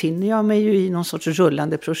gång befinner jag mig ju i någon sorts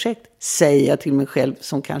rullande projekt, säger jag till mig själv,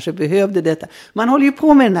 som kanske behövde detta. Man håller ju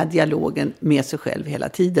på med den här dialogen med sig själv hela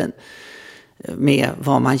tiden. Med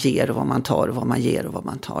vad man ger och vad man tar och vad man ger och vad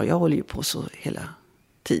man tar. Jag håller ju på så hela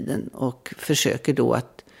tiden och försöker då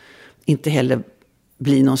att inte heller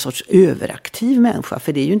bli någon sorts överaktiv människa.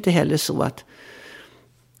 För det är ju inte heller så att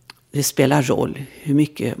det spelar roll hur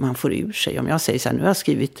mycket man får ur sig. Om jag säger så här, nu har jag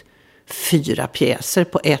skrivit 4 pjäser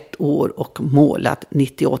på 1 år och målat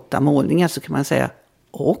 98 målningar, så kan man säga,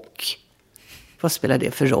 och vad spelar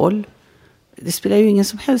det för roll? Det spelar ju ingen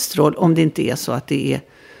som helst roll om det inte är så att det är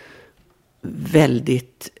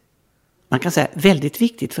man kan säga väldigt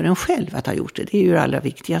viktigt för en själv att ha gjort det. Det är ju det allra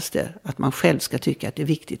viktigaste, att man själv ska tycka att det är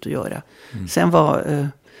viktigt att göra. Sen vad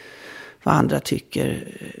andra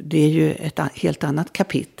tycker, det är ju ett helt annat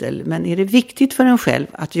kapitel. Men är det viktigt för en själv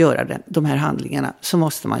att göra de här handlingarna, så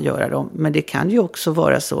måste man göra dem. Men det kan ju också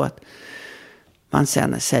vara så att man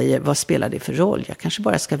sen säger, vad spelar det för roll? Jag kanske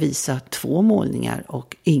bara ska visa 2 målningar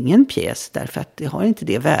och ingen pjäs, därför att det har inte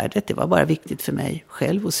det värdet. Det var bara viktigt för mig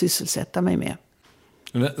själv att sysselsätta mig med.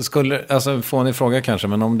 Alltså få en fråga kanske,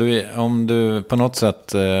 men om du på något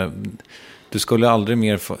sätt, du skulle aldrig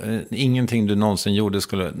mer ingenting du någonsin gjorde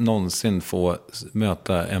skulle någonsin få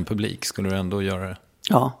möta en publik, skulle du ändå göra det?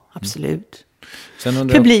 Ja, absolut.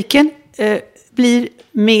 Publiken blir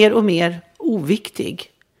mer och mer oviktig.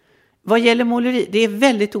 Vad gäller måleri, det är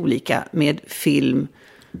väldigt olika med film,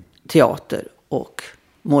 teater och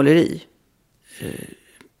måleri.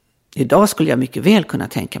 Idag skulle jag mycket väl kunna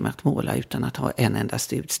tänka mig att måla utan att ha en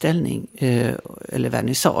endaste utställning eller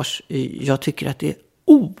vernissage. Jag tycker att det är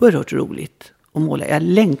oerhört roligt att måla. Jag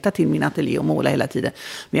längtar till min ateljé och måla hela tiden.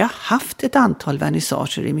 Men jag har haft ett antal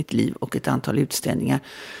vernissager i mitt liv och ett antal utställningar.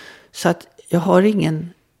 Så att jag har ingen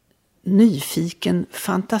nyfiken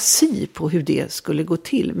fantasi på hur det skulle gå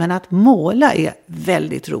till. Men att måla är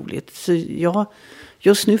väldigt roligt. Så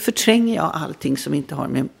just nu förtränger jag allting som inte har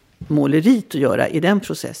med måleriet att göra i den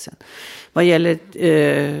processen. Vad gäller,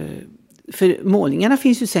 för målningarna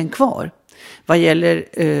finns ju sen kvar. Vad gäller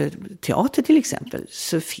teater till exempel,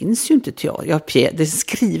 så finns ju inte teater. Den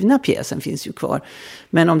skrivna pjäsen finns ju kvar.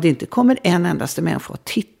 Men om det inte kommer en endaste människa och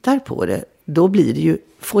tittar på det, då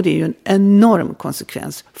får det ju en enorm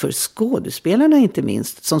konsekvens för skådespelarna inte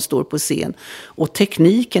minst, som står på scen. Och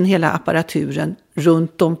tekniken, hela apparaturen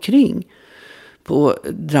runt omkring. På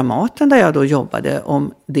Dramaten där jag då jobbade,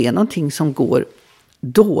 om det är någonting som går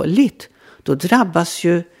dåligt, då drabbas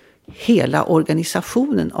ju hela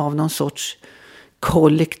organisationen av någon sorts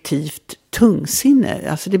kollektivt tungsinne.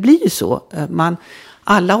 Alltså det blir ju så.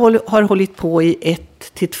 Alla har hållit på i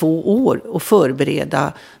 1 till 2 år och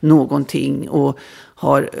förbereda någonting och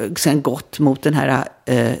har sen gått mot den här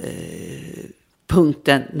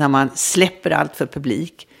punkten när man släpper allt för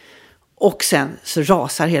publik. Och sen så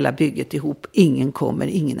rasar hela bygget ihop. Ingen kommer,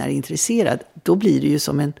 ingen är intresserad. Då blir det ju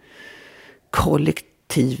som en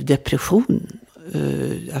kollektiv depression.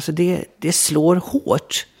 Alltså det slår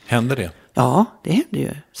hårt. Händer det? Ja, det händer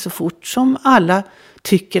ju. Så fort som alla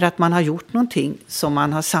tycker att man har gjort någonting som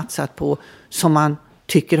man har satsat på, som man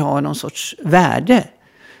tycker har någon sorts värde,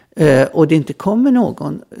 och det inte kommer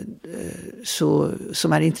någon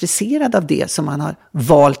som är intresserad av det som man har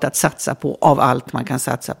valt att satsa på, av allt man kan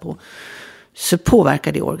satsa på, så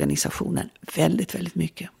påverkar det organisationen väldigt, väldigt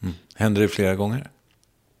mycket. Händer det flera gånger?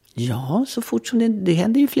 Ja, så fort som det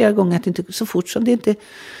händer ju flera gånger, att inte, så fort som det inte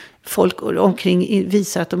folk omkring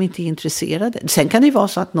visar att de inte är intresserade. Sen kan det ju vara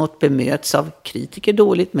så att något bemöts av kritiker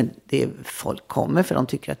dåligt, men folk kommer för de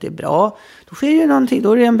tycker att det är bra. Då sker ju någonting,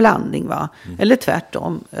 då är det en blandning, va? Eller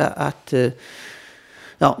tvärtom.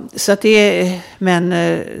 Så att det är, men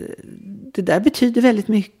det där betyder väldigt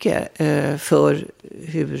mycket för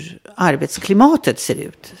hur arbetsklimatet ser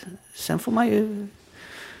ut. Sen får man ju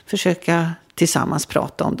försöka tillsammans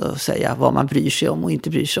prata om det och säga vad man bryr sig om och inte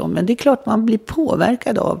bryr sig om. Men det är klart man blir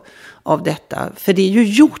påverkad av detta. För det är ju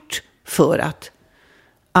gjort för att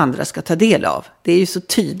andra ska ta del av. Det är ju så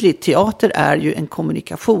tydligt. Teater är ju en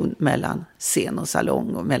kommunikation mellan scen och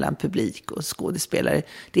salong och mellan publik och skådespelare.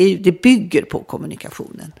 Det bygger på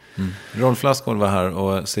kommunikationen. Rolf Lassgård var här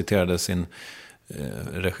och citerade sin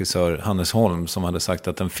regissör Hannes Holm som hade sagt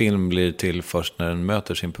att en film blir till först när den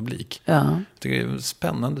möter sin publik. Ja. Jag tycker det är en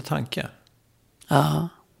spännande tanke. Ja.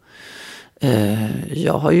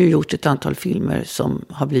 Jag har ju gjort ett antal filmer som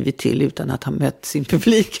har blivit till utan att ha mött sin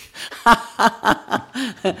publik.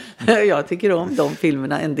 Jag tycker om de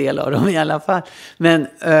filmerna, en del av dem i alla fall. Men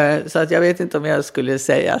så att jag vet inte om jag skulle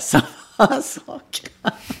säga samma sak.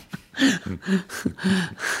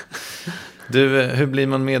 Du, hur blir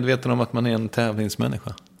man medveten om att man är en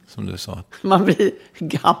tävlingsmänniska, som du sa? Man blir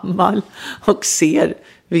gammal och ser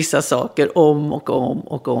vissa saker om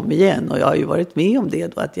och om igen. Och jag har ju varit med om det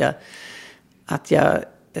då, att jag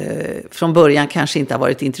från början kanske inte har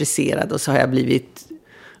varit intresserad och så har jag blivit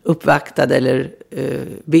uppvaktad eller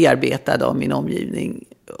bearbetad av min omgivning.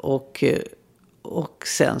 Och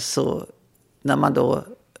sen så när man då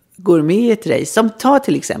går med i ett race, som tar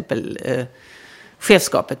till exempel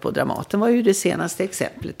chefskapet på Dramaten var ju det senaste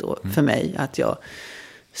exemplet då för mig, att jag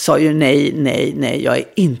sa ju nej, jag är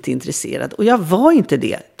inte intresserad. Och jag var inte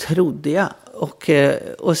det, trodde jag.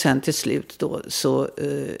 Och sen till slut då, så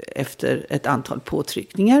efter ett antal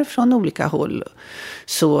påtryckningar från olika håll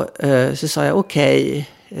så sa jag okej,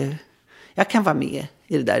 jag kan vara med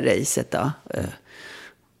i det där racet då.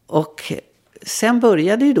 Och sen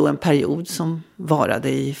började ju då en period som varade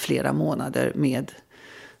i flera månader med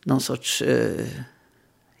någon sorts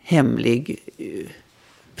hemlig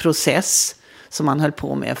process som man höll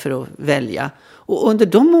på med för att välja. Och under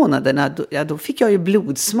de månaderna, då fick jag ju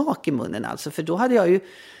blodsmak i munnen alltså. För då hade jag ju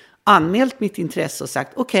anmält mitt intresse och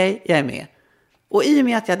sagt okej, jag är med. Och i och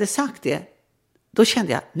med att jag hade sagt det, då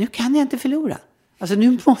kände jag, nu kan jag inte förlora. Alltså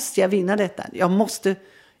nu måste jag vinna detta. Jag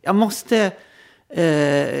måste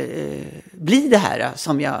bli det här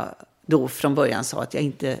som jag då från början sa att jag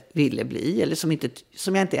inte ville bli. Eller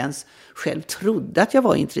som jag inte ens själv trodde att jag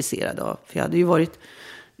var intresserad av. För jag hade ju varit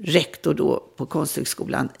rektor då på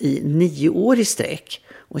Konsthögskolan i 9 år i sträck.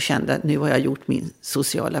 Och kände att nu har jag gjort min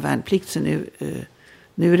sociala värnplikt. Så nu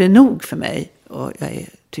är det nog för mig. Och jag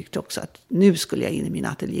tyckte också att nu skulle jag in i min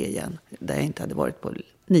ateljé igen. Där jag inte hade varit på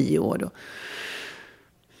 9 år då.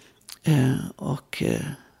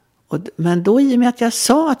 Men då i och med att jag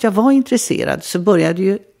sa att jag var intresserad så började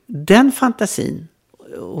ju den fantasin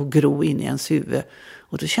att gro in i ens huvud.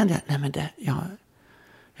 Och då kände jag,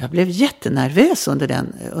 jag blev jättenervös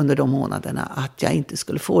under de månaderna att jag inte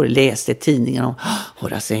skulle få det. Läste tidningen om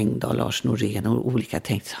Horace Engdahl, Lars Norén och olika.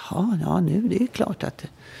 Tänkte, ja nu det är klart att...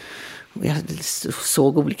 Jag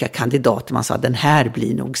såg olika kandidater, man sa den här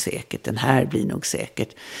blir nog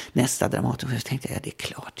säkert nästa Dramaten. Och jag tänkte, det är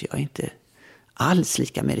klart, jag är inte alls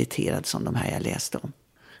lika meriterad som de här jag läste om.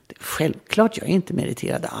 Självklart, jag är inte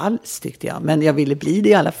meriterad alls tyckte jag, men jag ville bli det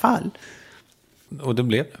i alla fall. Och det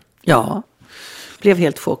blev det? Ja, blev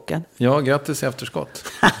helt chockad. Ja, grattis i efterskott.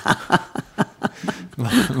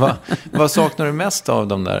 Vad saknar du mest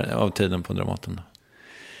av tiden på Dramaten?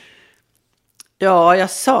 Ja, jag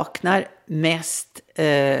saknar mest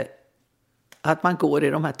att man går i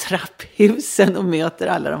de här trapphusen och möter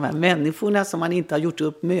alla de här människorna som man inte har gjort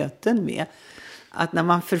upp möten med. Att när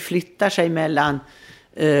man förflyttar sig mellan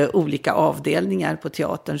olika avdelningar på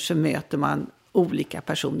teatern så möter man olika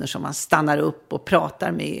personer som man stannar upp och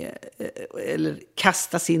pratar med eller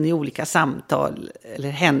kastas in i olika samtal eller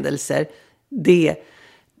händelser.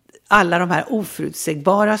 Alla de här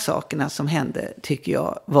oförutsägbara sakerna som hände tycker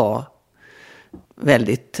jag var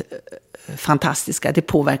väldigt fantastiska. Det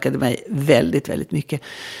påverkade mig väldigt, väldigt mycket.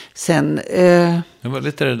 Sen... Det var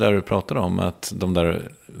lite det där du pratade om, att de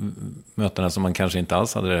där mötena som man kanske inte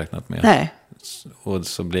alls hade räknat med. Nej. Och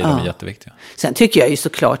så blir de jätteviktiga. Sen tycker jag ju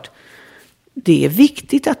såklart det är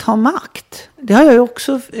viktigt att ha makt. Det har jag ju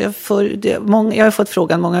också jag har fått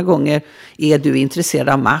frågan många gånger, är du intresserad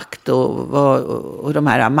av makt och de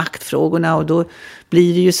här maktfrågorna, och då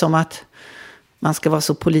blir det ju som att man ska vara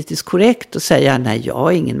så politiskt korrekt och säga nej,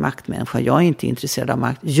 jag är ingen maktmänniska, jag är inte intresserad av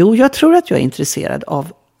makt. Jo, jag tror att jag är intresserad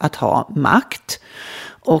av att ha makt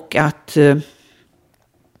och att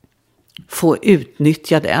få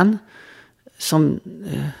utnyttja den som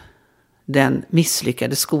den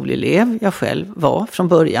misslyckade skolelev jag själv var från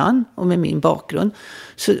början och med min bakgrund.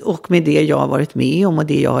 Och med det jag har varit med om och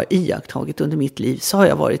det jag har iakttagit under mitt liv så har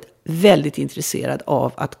jag varit väldigt intresserad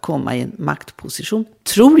av att komma i en maktposition,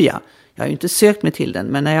 tror jag. Jag har ju inte sökt mig till den,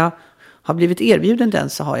 men när jag har blivit erbjuden den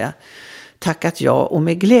så har jag tackat ja och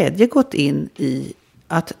med glädje gått in i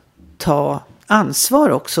att ta ansvar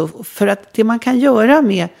också. För att det man kan göra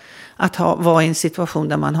med att vara i en situation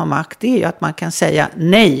där man har makt, det är ju att man kan säga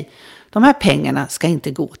nej. De här pengarna ska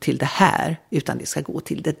inte gå till det här, utan det ska gå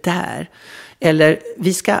till det där. Eller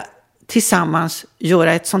vi ska tillsammans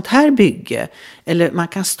göra ett sånt här bygge. Eller man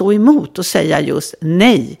kan stå emot och säga just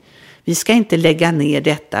nej. Vi ska inte lägga ner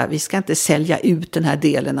detta. Vi ska inte sälja ut den här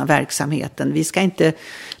delen av verksamheten. Vi ska inte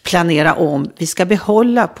planera om. Vi ska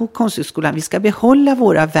behålla på Konsthögskolan. Vi ska behålla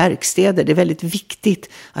våra verkstäder. Det är väldigt viktigt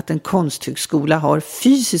att en konsthögskola har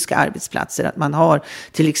fysiska arbetsplatser. Att man har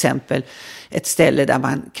till exempel ett ställe där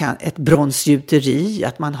man kan, ett bronsgjuteri,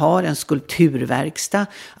 att man har en skulpturverkstad,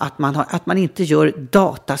 att man inte gör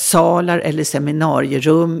datasalar eller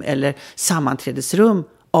seminarierum eller sammanträdesrum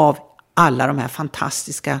av alla de här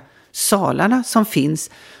fantastiska salarna som finns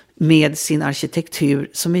med sin arkitektur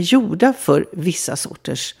som är gjorda för vissa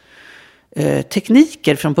sorters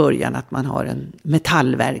tekniker från början. Att man har en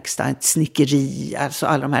metallverkstad, ett snickeri, alltså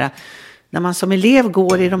alla de här. När man som elev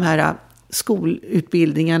går i de här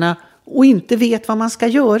skolutbildningarna och inte vet vad man ska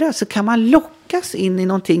göra, så kan man lockas in i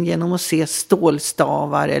någonting genom att se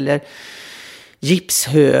stålstavar eller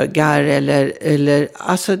gipshögar eller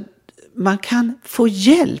alltså man kan få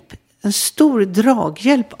hjälp, en stor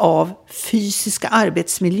draghjälp av fysiska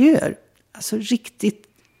arbetsmiljöer. Alltså riktigt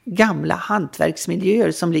gamla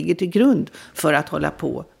hantverksmiljöer som ligger till grund för att hålla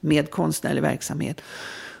på med konstnärlig verksamhet.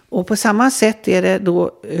 Och på samma sätt är det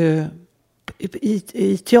då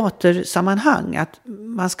i teatersammanhang att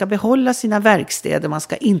man ska behålla sina verkstäder, man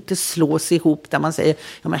ska inte slå sig ihop där man säger,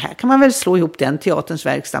 ja men här kan man väl slå ihop den teaterns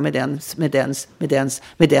verkstad med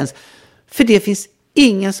dens. För det finns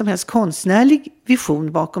ingen som helst konstnärlig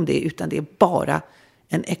vision bakom det, utan det är bara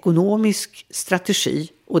en ekonomisk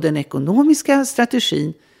strategi. Och den ekonomiska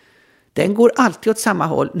strategin, den går alltid åt samma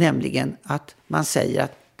håll, nämligen att man säger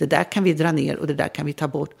att det där kan vi dra ner och det där kan vi ta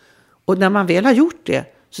bort. Och när man väl har gjort det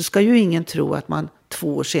så ska ju ingen tro att man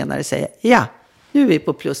 2 år senare säger, ja, nu är vi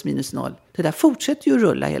på plus minus noll. Det där fortsätter ju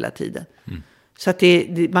rulla hela tiden. Mm. Så att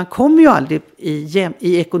man kommer ju aldrig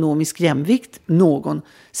i ekonomisk jämvikt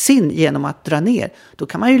någonsin genom att dra ner. Då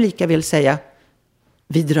kan man ju lika väl säga,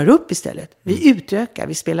 vi drar upp istället. Vi utökar,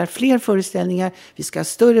 vi spelar fler föreställningar, vi ska ha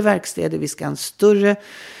större verkstäder, vi ska ha en större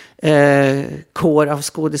kår av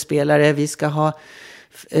skådespelare, vi ska ha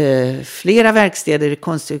flera verkstäder i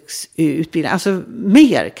konstutbildning. Alltså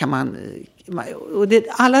mer kan man. Och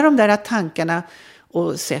alla de där tankarna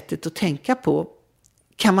och sättet att tänka på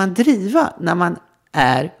kan man driva när man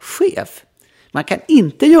är chef. Man kan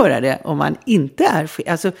inte göra det om man inte är chef.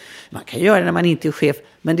 Alltså, man kan göra det när man inte är chef,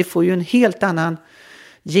 men det får ju en helt annan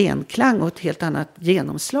genklang och ett helt annat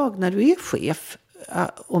genomslag när du är chef.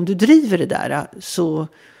 Om du driver det där så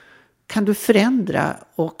kan du förändra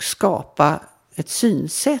och skapa ett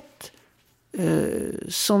synsätt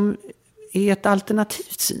som är ett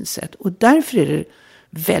alternativt synsätt. Och därför är det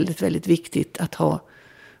väldigt, väldigt viktigt att ha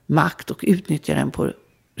makt och utnyttja den på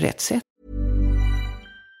rätt sätt.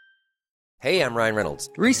 Hey, I'm Ryan Reynolds.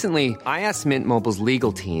 Recently, I asked Mint Mobile's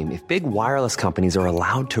legal team if big wireless companies are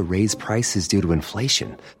allowed to raise prices due to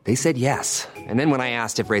inflation. They said yes. And then when I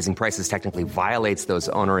asked if raising prices technically violates those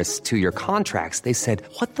onerous 2-year contracts, they said,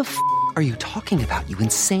 what the f*** are you talking about, you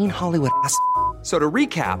insane Hollywood ass? So to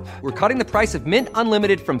recap, we're cutting the price of Mint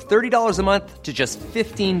Unlimited from $30 a month to just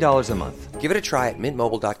 $15 a month. Give it a try at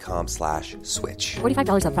mintmobile.com/switch.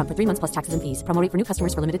 $45 up front for 3 months plus taxes and fees. Promo rate for new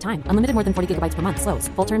customers for limited time. Unlimited more than 40 gigabytes per month. Slows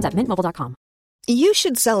full terms at mintmobile.com. You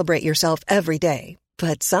should celebrate yourself every day.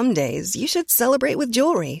 But some days you should celebrate with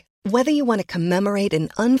jewelry. Whether you want to commemorate an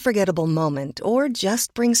unforgettable moment or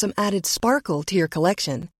just bring some added sparkle to your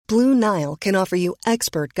collection, Blue Nile can offer you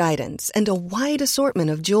expert guidance and a wide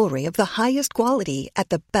assortment of jewelry of the highest quality at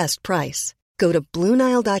the best price. Go to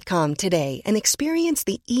BlueNile.com today and experience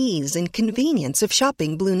the ease and convenience of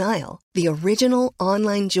shopping Blue Nile, the original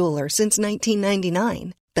online jeweler since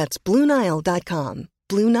 1999. That's BlueNile.com.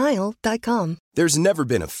 BlueNile.com. There's never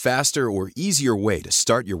been a faster or easier way to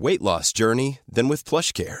start your weight loss journey than with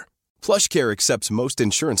PlushCare. PlushCare accepts most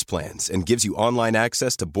insurance plans and gives you online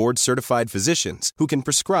access to board-certified physicians who can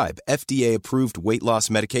prescribe FDA-approved weight loss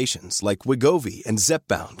medications like Wegovy and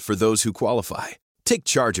Zepbound for those who qualify. Take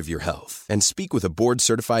charge of your health and speak with a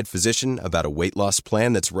board-certified physician about a weight loss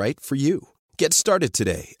plan that's right for you. Get started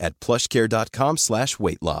today at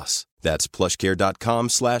plushcare.com/weightloss. That's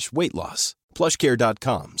plushcare.com/weightloss.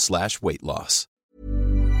 plushcare.com/weightloss.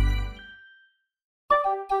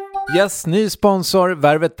 Yes, ny sponsor.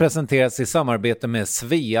 Värvet presenteras i samarbete med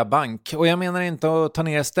Svea Bank. Och jag menar inte att ta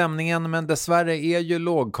ner stämningen, men dessvärre är ju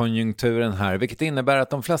lågkonjunkturen här, vilket innebär att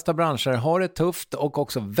de flesta branscher har det tufft och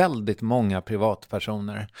också väldigt många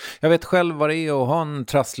privatpersoner. Jag vet själv vad det är att ha en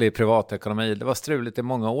trasslig privatekonomi. Det var struligt i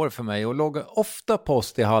många år för mig och låg ofta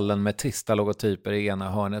post i hallen med trista logotyper i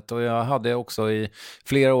ena hörnet. Och jag hade också i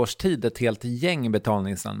flera års tid ett helt gäng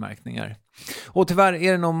betalningsanmärkningar. Och tyvärr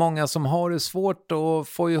är det nog många som har det svårt att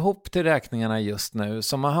få ihop till räkningarna just nu,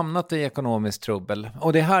 som har hamnat i ekonomisk trubbel.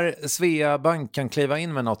 Och det här Svea Bank kan kliva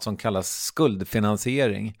in med något som kallas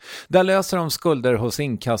skuldfinansiering. Där löser de skulder hos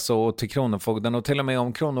inkasso och till Kronofogden, och till och med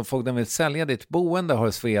om Kronofogden vill sälja ditt boende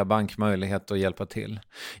har Svea Bank möjlighet att hjälpa till.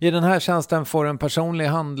 I den här tjänsten får en personlig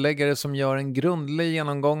handläggare som gör en grundlig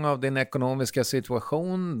genomgång av din ekonomiska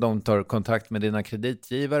situation. De tar kontakt med dina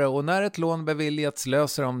kreditgivare och när ett lån beviljats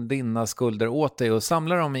löser de dina skulder åt dig och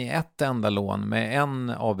samlar dem i ett enda lån med en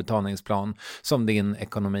avbetalningsplan som din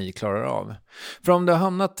ekonomi klarar av. För om du har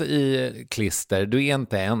hamnat i klister, du är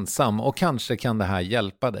inte ensam och kanske kan det här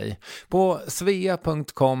hjälpa dig. På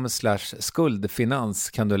svea.com/skuldfinans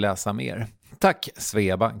kan du läsa mer. Tack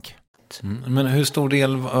Svea Bank. Men hur stor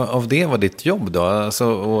del av det var ditt jobb då?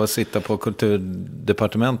 Alltså att sitta på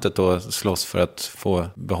kulturdepartementet och slåss för att få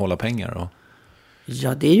behålla pengar då?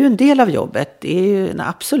 Ja, det är ju en del av jobbet. Det är ju en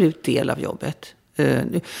absolut del av jobbet.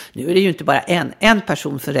 Nu är det ju inte bara en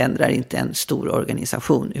person förändrar inte en stor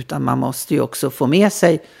organisation, utan man måste ju också få med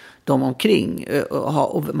sig dem omkring.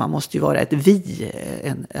 Och man måste ju vara ett vi.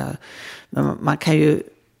 Man kan ju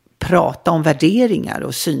prata om värderingar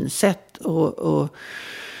och synsätt.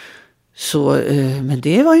 Men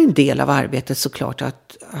det var ju en del av arbetet såklart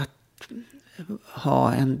att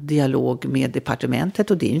ha en dialog med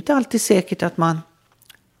departementet. Och det är ju inte alltid säkert att man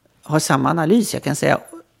har samma analys. Jag kan säga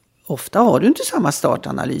ofta har du inte samma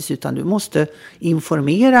startanalys, utan du måste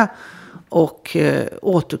informera och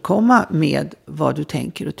återkomma med vad du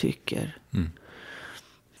tänker och tycker. Mm.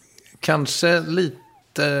 Kanske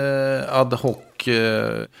lite ad hoc.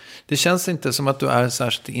 Det känns inte som att du är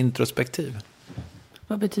särskilt introspektiv.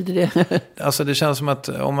 Vad betyder det? Alltså det känns som att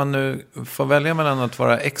om man nu får välja mellan att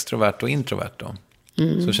vara extrovert och introvert då,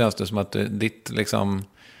 så känns det som att ditt liksom,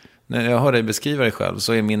 när jag hör dig beskriva dig själv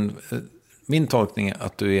så är min tolkning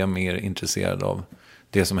att du är mer intresserad av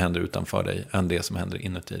det som händer utanför dig än det som händer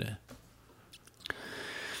inuti dig.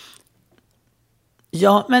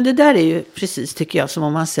 Ja, men det där är ju precis, tycker jag, som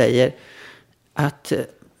om man säger att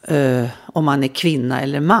om man är kvinna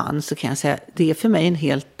eller man, så kan jag säga det är för mig en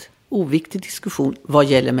helt oviktig diskussion vad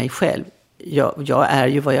gäller mig själv. Jag är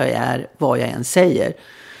ju vad jag är, vad jag än säger.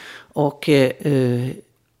 Och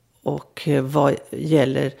vad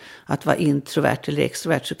gäller att vara introvert eller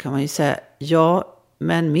extrovert, så kan man ju säga ja,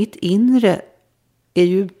 men mitt inre är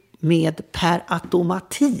ju med per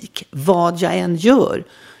automatik. Vad jag än gör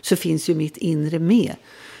så finns ju mitt inre med.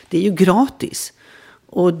 Det är ju gratis.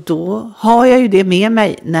 Och då har jag ju det med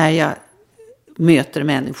mig när jag möter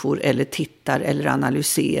människor eller tittar eller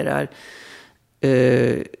analyserar.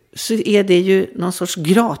 Så är det ju någon sorts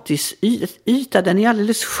gratis yta. Den är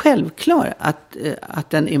alldeles självklar att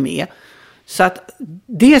den är med. Så att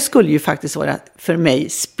det skulle ju faktiskt vara för mig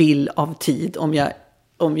spill av tid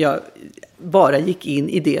om jag bara gick in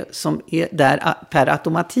i det som är där per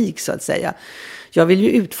automatik, så att säga. Jag vill ju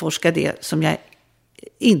utforska det som jag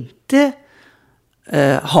inte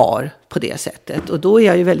har på det sättet. Och då är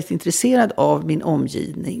jag ju väldigt intresserad av min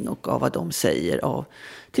omgivning och av vad de säger. Av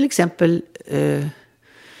till exempel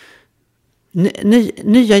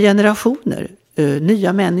nya generationer,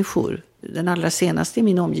 nya människor. Den allra senaste i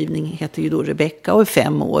min omgivning heter ju då Rebecca och är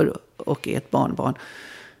 5 år och är ett barnbarn.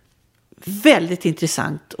 Väldigt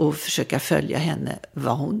intressant att försöka följa henne,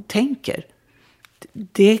 vad hon tänker.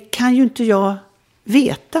 Det kan ju inte jag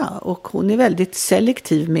veta, och hon är väldigt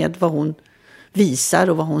selektiv med vad hon visar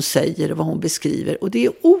och vad hon säger och vad hon beskriver, och det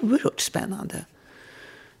är oerhört spännande.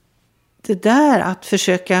 Det där att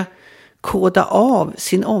försöka koda av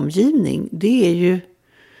sin omgivning, det är ju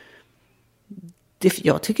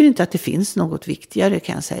jag tycker inte att det finns något viktigare,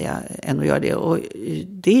 kan jag säga, än att göra det. Och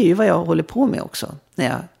det är ju vad jag håller på med också när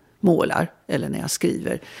jag målar eller när jag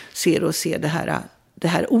skriver. Ser det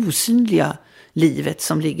här osynliga livet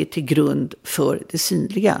som ligger till grund för det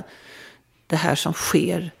synliga. Det här som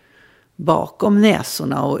sker bakom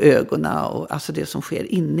näsorna och ögonen, och alltså det som sker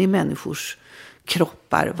inne i människors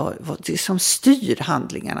kroppar, vad det som styr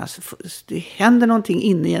handlingarna. Det händer någonting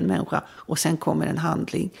inne i en människa och sen kommer en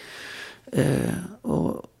handling.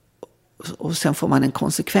 Och sen får man en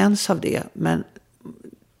konsekvens av det. Men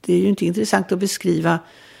det är ju inte intressant att beskriva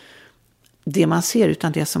det man ser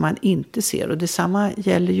utan det som man inte ser. Och detsamma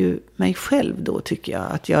gäller ju mig själv då, tycker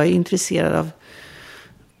jag. Att jag är intresserad av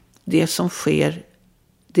det som sker,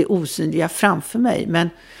 det osynliga framför mig. Men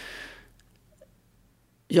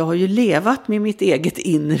jag har ju levat med mitt eget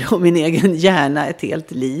inre och min egen hjärna ett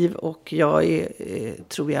helt liv. Och jag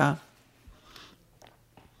tror jag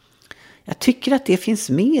tycker att det finns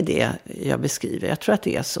med i det jag beskriver. Jag tror att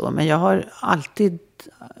det är så. Men jag har alltid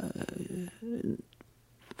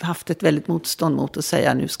haft ett väldigt motstånd mot att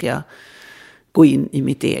säga nu ska jag gå in i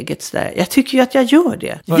mitt eget. Sådär. Jag tycker ju att jag gör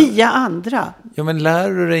det. Via andra. Ja, men lär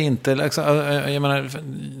du dig inte? Liksom, jag menar,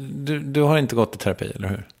 du har inte gått i terapi, eller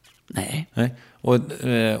hur? Nej.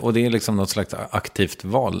 Och det är liksom något slags aktivt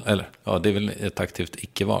val. Eller ja, det är väl ett aktivt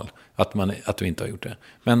icke-val. Att du inte har gjort det.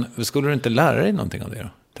 Men skulle du inte lära dig någonting av det då?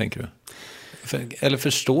 Tänker du? Eller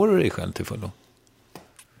förstår du dig själv till fullo?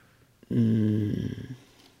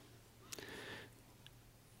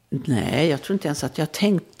 Nej, jag tror inte ens att jag har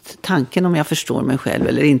tänkt tanken om jag förstår mig själv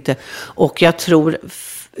eller inte. Och jag tror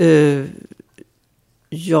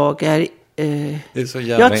jag är... Det är så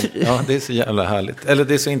jävla, det är så jävla härligt. Eller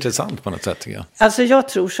det är så intressant på något sätt, tycker jag. Alltså jag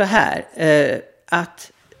tror så här,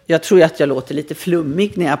 att jag tror att jag låter lite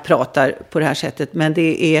flummig när jag pratar på det här sättet. Men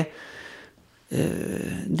det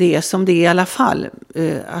är som det är i alla fall.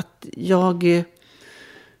 Att jag...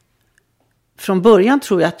 Från början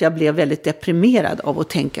tror jag att jag blev väldigt deprimerad av att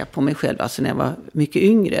tänka på mig själv. Alltså när jag var mycket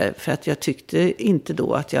yngre. För att jag tyckte inte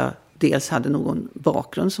då att jag dels hade någon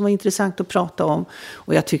bakgrund som var intressant att prata om.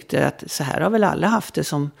 Och jag tyckte att så här har väl alla haft det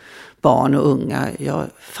som barn och unga. Jag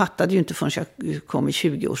fattade ju inte förrän jag kom i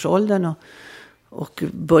 20-årsåldern. Och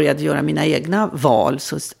började göra mina egna val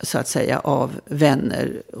så att säga av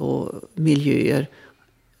vänner och miljöer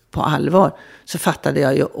på allvar. Så fattade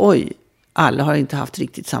jag ju, alla har inte haft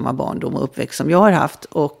riktigt samma barndom och uppväxt som jag har haft.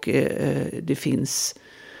 Och det finns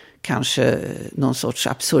kanske någon sorts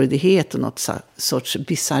absurditet och något sorts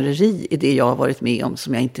bizarreri i det jag har varit med om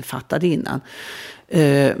som jag inte fattade innan.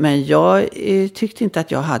 Men jag tyckte inte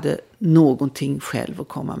att jag hade någonting själv att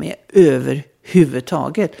komma med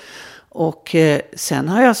överhuvudtaget. Och sen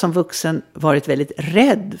har jag som vuxen varit väldigt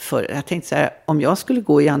rädd för, jag tänkte så här, om jag skulle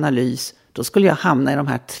gå i analys, då skulle jag hamna i de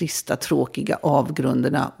här trista, tråkiga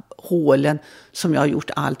avgrunderna, hålen som jag har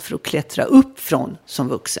gjort allt för att klättra upp från som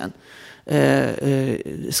vuxen.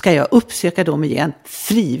 Ska jag uppsöka dem igen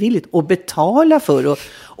frivilligt och betala för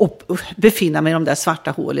och befinna mig i de där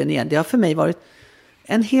svarta hålen igen? Det har för mig varit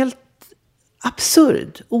en helt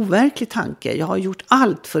absurd, overklig tanke. Jag har gjort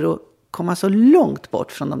allt för att komma så långt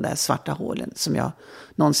bort från de där svarta hålen som jag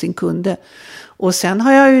någonsin kunde. Och sen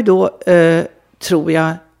har jag ju då, tror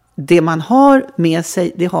jag, det man har med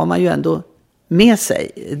sig, det har man ju ändå med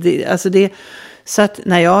sig. Så att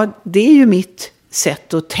det är ju mitt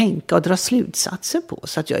sätt att tänka och dra slutsatser på.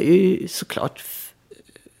 Så att jag är ju såklart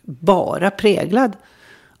bara präglad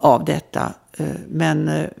av detta.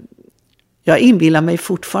 Men jag inbillar mig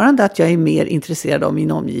fortfarande att jag är mer intresserad av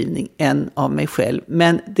min omgivning än av mig själv.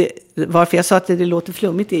 Men varför jag sa att det låter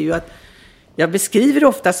flummigt är ju att jag beskriver det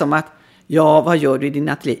ofta som att ja, vad gör du i din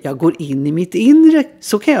ateljé? Jag går in i mitt inre,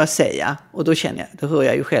 så kan jag säga. Och då känner jag, då hör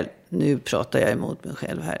jag ju själv, nu pratar jag emot mig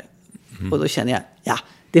själv här. Och då känner jag, ja,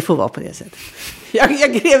 det får vara på det sättet.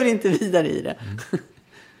 Jag gräver inte vidare i det.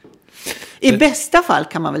 I bästa fall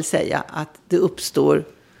kan man väl säga att det uppstår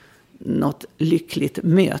något lyckligt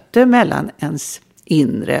möte mellan ens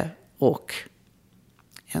inre och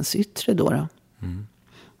ens yttre då.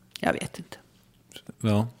 Jag vet inte.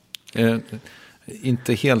 Ja,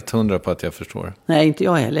 inte helt 100 på att jag förstår. Nej, inte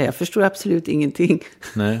jag heller. Jag förstår absolut ingenting.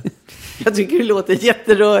 Nej. Jag tycker det låter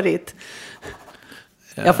jätterörigt.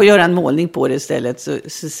 Jag får göra en målning på det istället så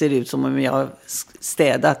ser det ut som om jag har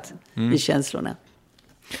städat i känslorna.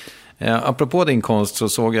 Apropå din konst så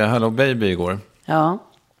såg jag Hello Baby igår. Ja.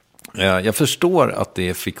 Jag förstår att det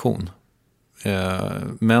är fiktion.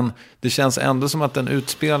 Men det känns ändå som att den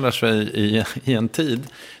utspelar sig i en tid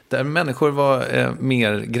där människor var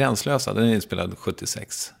mer gränslösa. Den är inspelad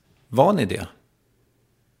 76. Var ni det?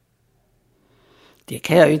 Det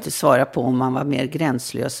kan jag ju inte svara på om man var mer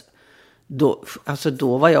gränslös.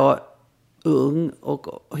 Då var jag ung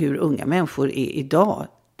och hur unga människor är idag.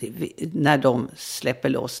 När de släpper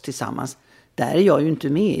loss tillsammans. Där är jag ju inte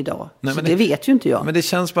med idag. Nej, så det vet ju inte jag. Men det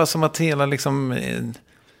känns bara som att hela liksom...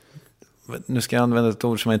 Nu ska jag använda ett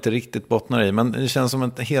ord som jag inte riktigt bottnar i. Men det känns som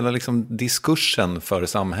att hela liksom diskursen för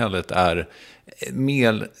samhället är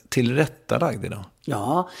mer tillrättalagd idag.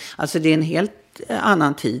 Ja, alltså det är en helt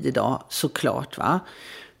annan tid idag såklart va.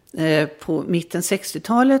 På mitten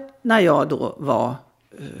 60-talet när jag då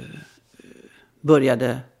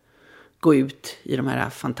började gå ut i de här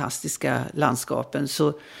fantastiska landskapen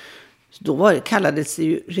så Då kallades det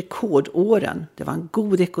ju rekordåren. Det var en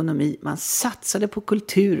god ekonomi. Man satsade på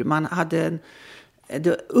kultur. Man hade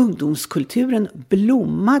ungdomskulturen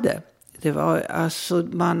blommade. Det var alltså,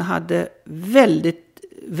 man hade väldigt,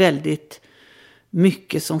 väldigt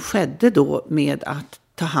mycket som skedde då med att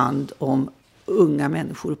ta hand om unga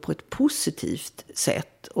människor på ett positivt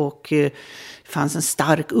sätt. Och det fanns en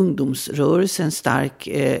stark ungdomsrörelse, en stark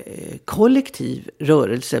kollektiv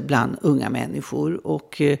rörelse bland unga människor.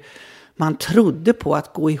 Och man trodde på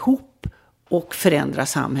att gå ihop och förändra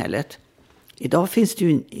samhället. Idag finns det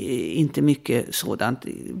ju inte mycket sådant.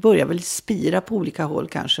 Det börjar väl spira på olika håll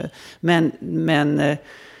kanske. Men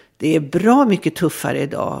det är bra mycket tuffare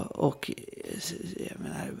idag. Och jag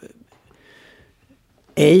menar,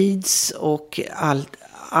 AIDS och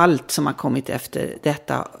allt som har kommit efter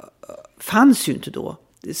detta fanns ju inte då.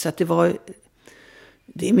 Så att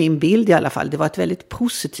det är min bild i alla fall. Det var ett väldigt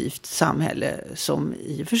positivt samhälle som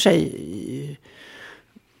i och för sig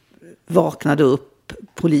vaknade upp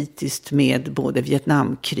politiskt med både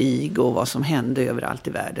Vietnamkrig och vad som hände överallt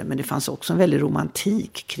i världen. Men det fanns också en väldig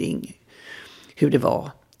romantik kring hur det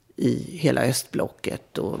var i hela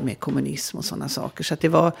östblocket och med kommunism och sådana saker. Så att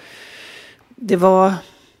det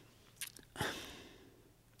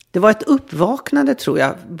var ett uppvaknande, tror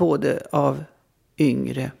jag, både av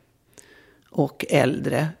yngre och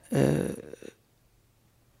äldre.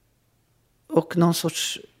 Och någon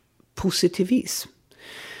sorts positivism.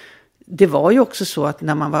 Det var ju också så att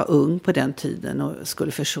när man var ung på den tiden och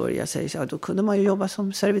skulle försörja sig, så då kunde man ju jobba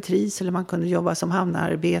som servitris eller man kunde jobba som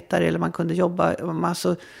hamnarbetare eller man kunde jobba,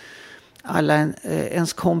 alltså alla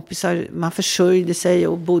ens kompisar, man försörjde sig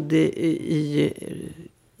och bodde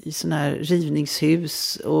i såna här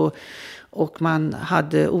rivningshus och man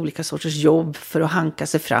hade olika sorters jobb för att hanka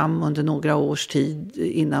sig fram under några års tid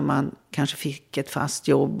innan man kanske fick ett fast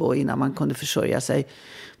jobb och innan man kunde försörja sig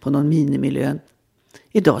på någon minimilön.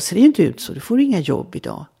 Idag ser det ju inte ut så. Du får inga jobb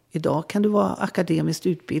idag. Idag kan du vara akademiskt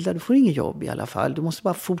utbildad. Du får inga jobb i alla fall. Du måste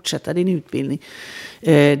bara fortsätta din utbildning.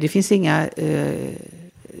 Det finns inga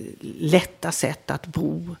lätta sätt att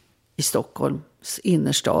bo i Stockholms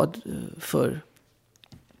innerstad för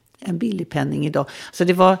en billig penning idag. Så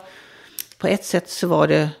det var, på ett sätt så var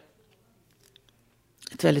det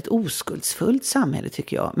ett väldigt oskuldsfullt samhälle,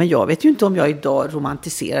 tycker jag. Men jag vet ju inte om jag idag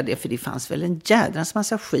romantiserar det, för det fanns väl en jädrans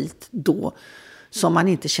massa skit då som man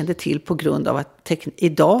inte kände till på grund av att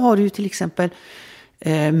idag har du ju till exempel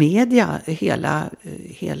media,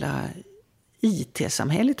 hela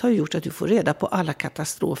IT-samhället har gjort att du får reda på alla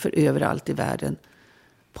katastrofer överallt i världen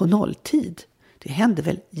på nolltid. Det hände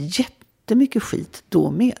väl jättemycket skit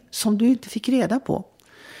då med som du inte fick reda på.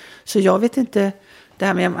 Så jag vet inte, det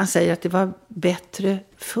här med att man säger att det var bättre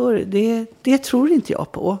förr, det tror inte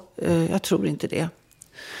jag på. Jag tror inte det.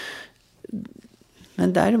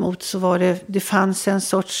 Men däremot så var det fanns en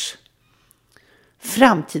sorts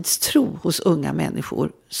framtidstro hos unga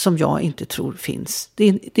människor som jag inte tror finns.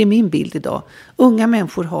 Det är min bild idag. Unga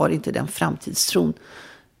människor har inte den framtidstron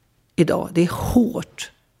idag. Det är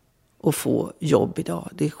hårt att få jobb idag.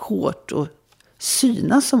 Det är hårt att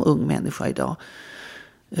synas som ung människa idag.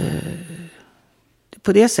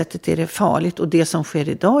 På det sättet är det farligt. Och det som sker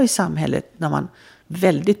idag i samhället, när man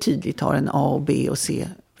väldigt tydligt har en A- och B- och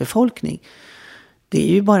C-befolkning, det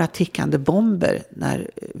är ju bara tickande bomber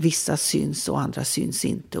när vissa syns och andra syns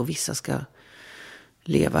inte. Och vissa ska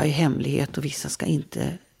leva i hemlighet och vissa ska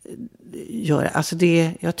inte göra. Alltså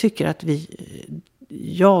jag tycker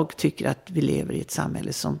att vi lever i ett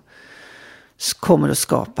samhälle som kommer att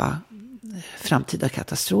skapa framtida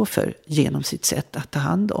katastrofer genom sitt sätt att ta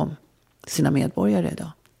hand om sina medborgare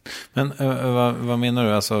idag. Men vad menar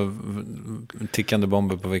du? Alltså tickande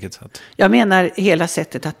bomber på vilket sätt? Jag menar hela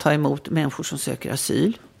sättet att ta emot människor som söker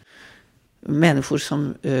asyl. Människor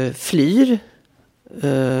som flyr.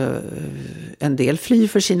 En del flyr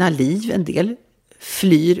för sina liv. En del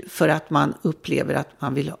flyr för att man upplever att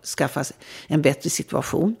man vill skaffa en bättre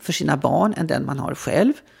situation för sina barn än den man har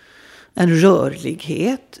själv. En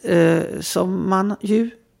rörlighet som man ju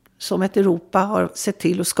som ett Europa har sett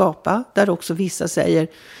till att skapa. Där också vissa säger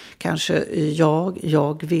kanske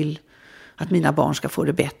jag vill att mina barn ska få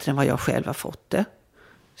det bättre än vad jag själv har fått det.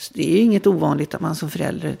 Så det är ju inget ovanligt att man som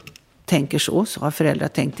förälder tänker så. Så har föräldrar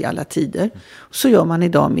tänkt i alla tider. Så gör man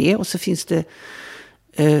idag med. Och så finns det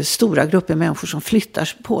stora grupper människor som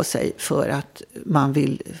flyttar på sig för att man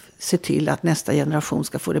vill se till att nästa generation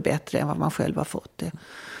ska få det bättre än vad man själv har fått det.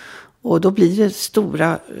 Och då blir det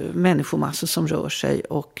stora människomassor som rör sig.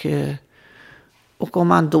 Och om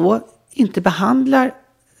man då inte behandlar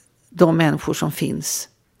de människor som finns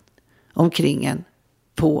omkring en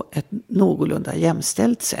på ett någorlunda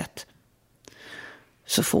jämställt sätt,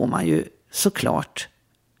 så får man ju såklart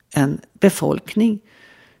en befolkning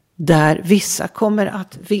där vissa kommer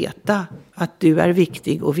att veta att du är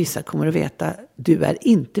viktig och vissa kommer att veta att du är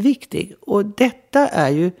inte viktig. Och detta är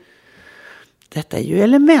ju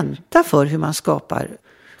elementa för hur man skapar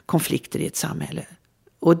konflikter i ett samhälle.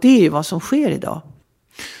 Och det är ju vad som sker idag.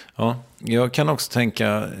 Ja, jag kan också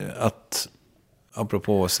tänka att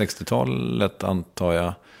apropå 60-talet antar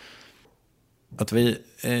jag att vi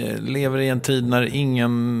lever i en tid när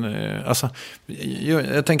ingen...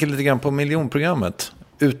 jag tänker lite grann på miljonprogrammet.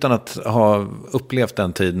 Utan att ha upplevt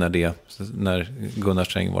den tid när Gunnar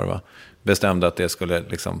Sträng bestämde att det skulle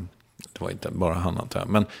liksom... Det var inte bara han antar jag.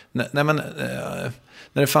 Men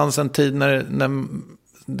när det fanns en tid när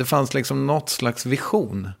det fanns liksom något slags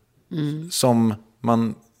vision. Som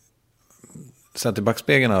man, sett i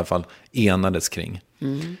backspegeln i alla fall, enades kring.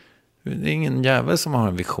 Det är ingen jävel som har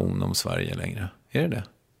en vision om Sverige längre. Är det?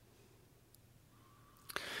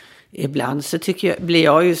 Ibland så blir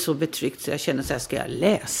jag ju så betryckt så jag känner så här, ska jag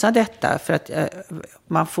läsa detta? För att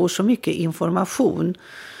man får så mycket information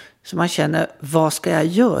så man känner, vad ska jag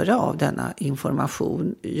göra av denna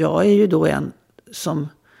information? Jag är ju då en som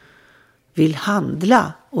vill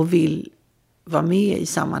handla och vill vara med i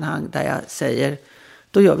sammanhang där jag säger,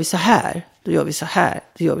 då gör vi så här, då gör vi så här,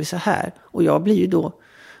 då gör vi så här. Och jag blir ju då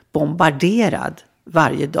bombarderad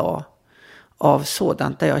varje dag av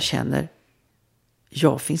sådant där jag känner,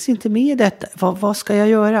 jag finns inte med i detta. Vad ska jag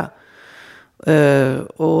göra?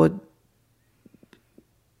 Och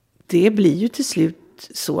det blir ju till slut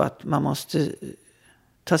så att man måste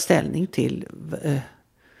ta ställning till,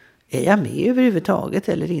 är jag med överhuvudtaget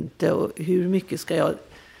eller inte? Och hur mycket ska jag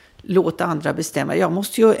låta andra bestämma? Jag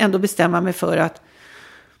måste ju ändå bestämma mig för att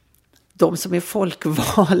de som är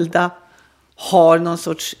folkvalda har någon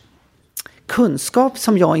sorts kunskap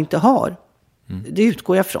som jag inte har. Det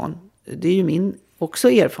utgår jag från. Det är ju min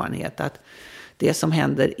också erfarenhet att det som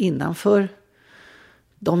händer innanför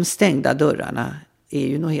de stängda dörrarna är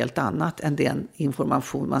ju något helt annat än den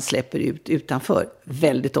information man släpper ut utanför.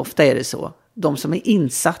 Väldigt ofta är det så. De som är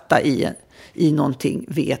insatta i någonting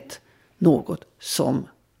vet något som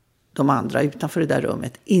de andra utanför det där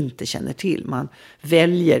rummet inte känner till. Man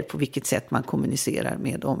väljer på vilket sätt man kommunicerar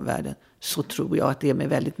med omvärlden. Så tror jag att det är med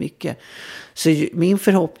väldigt mycket. Så min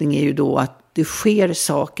förhoppning är ju då att det sker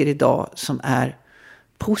saker idag som är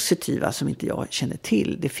positiva som inte jag känner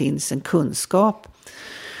till. Det finns en kunskap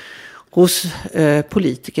hos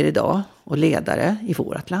politiker idag och ledare i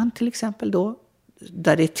vårt land till exempel då.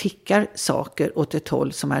 Där det tickar saker åt ett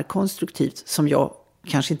håll som är konstruktivt som jag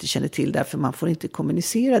kanske inte känner till därför man får inte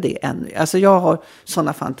kommunicera det ännu. Alltså jag har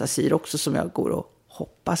sådana fantasier också som jag går och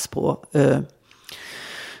hoppas på.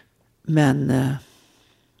 Men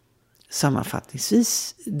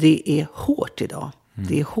sammanfattningsvis, det är hårt idag.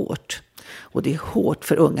 Det är hårt. Och det är hårt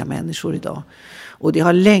för unga människor idag. Och det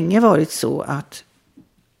har länge varit så att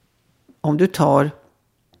om du tar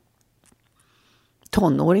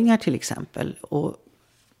tonåringar till exempel och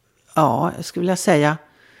ja, jag skulle vilja säga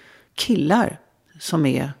killar som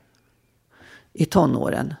är i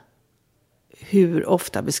tonåren. Hur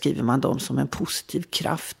ofta beskriver man dem som en positiv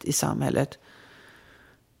kraft i samhället?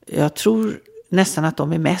 Jag tror nästan att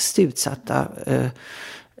de är mest utsatta.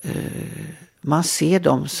 Man ser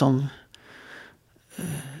dem som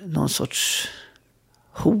någon sorts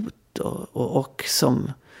hot och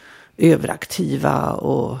som överaktiva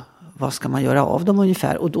och vad ska man göra av dem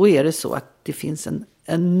ungefär? Och då är det så att det finns en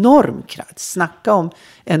enorm kraft. Snacka om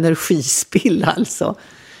energispill alltså.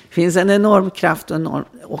 Det finns en enorm kraft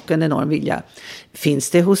och en enorm vilja. Finns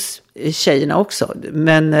det hos tjejerna också.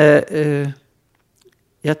 Men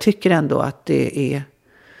jag tycker ändå att det är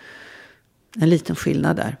en liten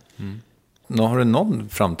skillnad där. Har du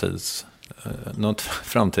något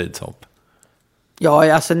framtidshopp?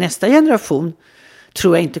 Ja, alltså nästa generation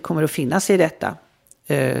tror jag inte kommer att finnas i detta.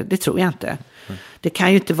 Det tror jag inte. Det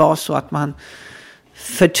kan ju inte vara så att man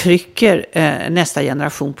förtrycker nästa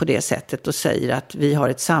generation på det sättet och säger att vi har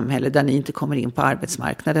ett samhälle där ni inte kommer in på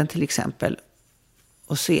arbetsmarknaden till exempel.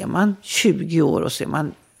 Och så är man 20 år och så är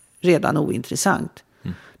man redan ointressant.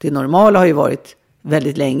 Det normala har ju varit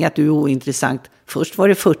väldigt länge att du är ointressant. Först var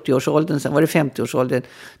det 40-årsåldern, sen var det 50-årsåldern.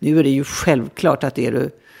 Nu är det ju självklart att är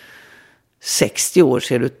du 60 år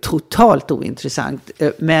så är du totalt ointressant.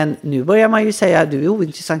 Men nu börjar man ju säga att du är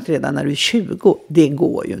ointressant redan när du är 20. Det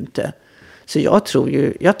går ju inte. Så jag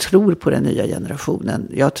tror på den nya generationen.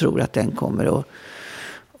 Jag tror att den kommer att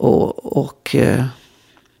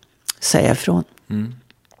säga ifrån.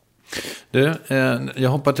 Du, jag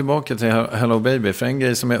hoppar tillbaka till Hello Baby. För en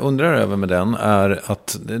grej som jag undrar över med den är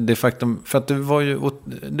att det faktum... För att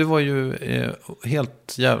du var ju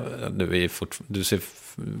helt jävla... Du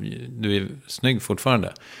är snygg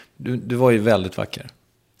fortfarande. Du var ju väldigt vacker.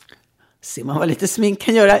 Ser man vad lite smink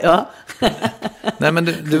kan göra, ja. Nej, men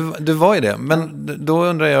du var ju det. Men då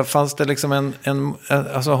undrar jag, fanns det liksom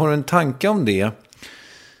alltså har du en tanke om det?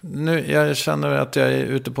 Nu, jag känner att jag är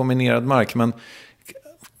ute på minerad mark, men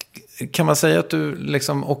kan man säga att du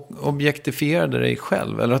liksom objektifierade dig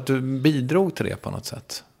själv? Eller att du bidrog till det på något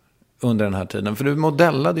sätt under den här tiden? För du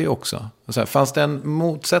modellade ju också. Så här, fanns det en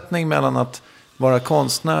motsättning mellan att vara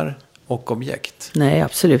konstnär och objekt? Nej,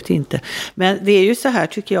 absolut inte. Men det är ju så här,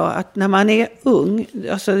 tycker jag, att när man är ung,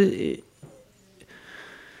 alltså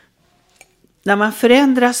när man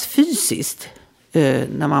förändras fysiskt,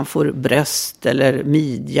 när man får bröst eller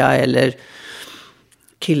midja eller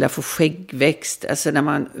killar får skäggväxt, alltså när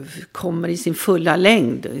man kommer i sin fulla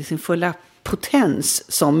längd, i sin fulla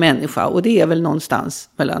potens som människa, och det är väl någonstans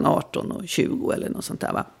mellan 18 och 20 eller något sånt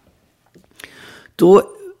där, va? Då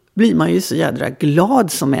blir man ju så jädra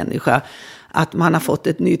glad som människa att man har fått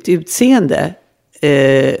ett nytt utseende.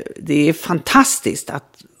 Det är fantastiskt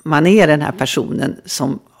att man är den här personen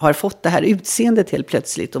som har fått det här utseendet helt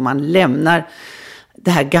plötsligt, och man lämnar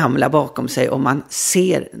det här gamla bakom sig och man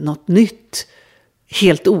ser något nytt,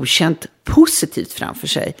 helt okänt, positivt framför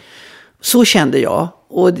sig. Så kände jag.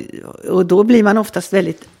 Och då blir man oftast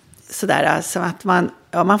väldigt sådär, alltså att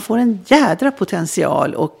man får en jädra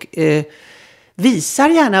potential och visar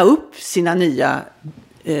gärna upp sina nya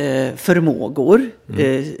förmågor.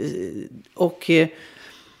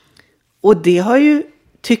 Och det har ju,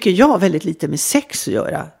 tycker jag, väldigt lite med sex att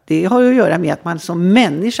göra. Det har ju att göra med att man som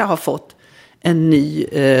människa har fått en ny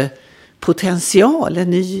potential, en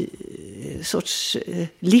ny sorts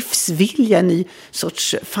livsvilja, en ny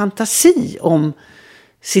sorts fantasi om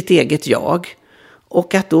sitt eget jag.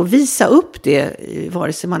 Och att då visa upp det,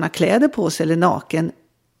 vare sig man har kläder på sig eller naken,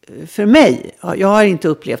 för mig, jag har inte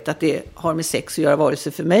upplevt att det har med sex att göra, vare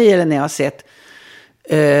sig för mig eller när jag har sett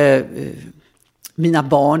mina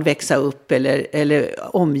barn växa upp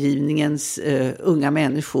eller omgivningens unga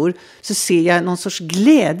människor, så ser jag någon sorts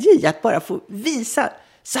glädje i att bara få visa,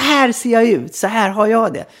 så här ser jag ut, så här har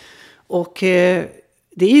jag det. Och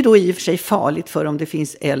det är ju då i och för sig farligt för om det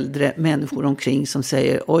finns äldre människor omkring som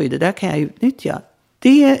säger, oj, det där kan jag utnyttja.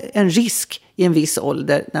 Det är en risk i en viss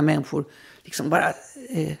ålder när människor liksom bara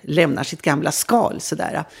lämnar sitt gamla skal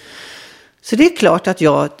sådär. Så det är klart att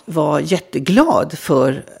jag var jätteglad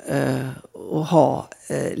för att ha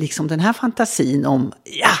liksom den här fantasin om,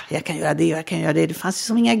 ja, jag kan göra det, jag kan göra det. Det fanns ju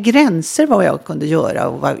som inga gränser vad jag kunde göra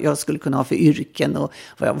och vad jag skulle kunna ha för yrken och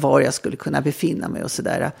var jag skulle kunna befinna mig och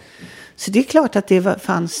sådär. Så det är klart att det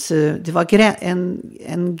var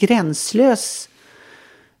en gränslös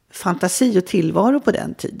fantasi och tillvaro på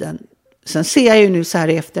den tiden. Sen ser jag ju nu så här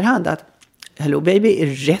i efterhand att Hello Baby är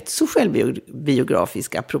rätt så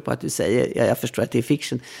självbiografisk, apropå att du säger, jag förstår att det är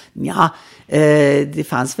fiction. Ja, det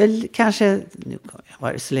fanns väl kanske, nu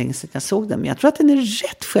var det så länge sedan jag såg den, men jag tror att den är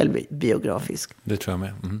rätt självbiografisk. Det tror jag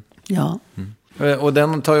med. Mm. Ja. Mm. Och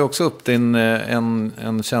den tar ju också upp din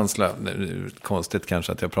en känsla, det är konstigt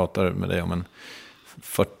kanske att jag pratar med dig om en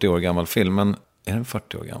 40 år gammal film, men är den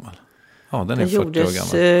 40 år gammal? Ja, den är 40 år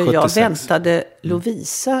gammal. 76. Jag väntade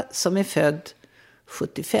Lovisa som är född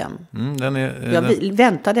 75. Jag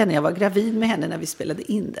väntade när jag var gravid med henne när vi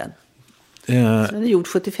spelade in den. Så den är gjord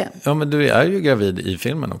 75. Ja, men du är ju gravid i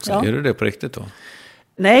filmen också. Ja. Är du det på riktigt då?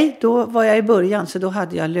 Nej, då var jag i början, så då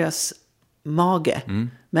hade jag lös mage.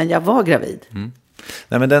 Men jag var gravid.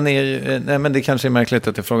 Nej, men det kanske är märkligt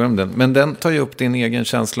att jag frågar om den. Men den tar ju upp din egen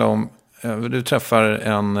känsla om, du träffar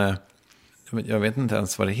en, jag vet inte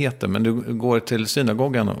ens vad det heter, men du går till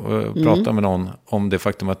synagogan och pratar med någon om det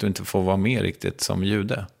faktum att du inte får vara med riktigt som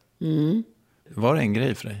jude. Var det en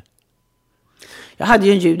grej för dig? Jag hade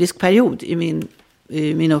ju en judisk period i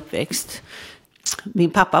min uppväxt. Min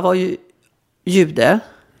pappa var ju jude,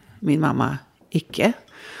 min mamma icke.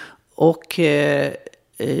 Och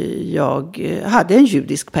jag hade en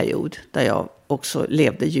judisk period där jag också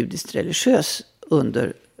levde judiskt religiös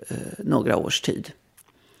under några års tid.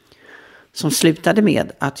 Som slutade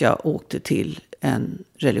med att jag åkte till en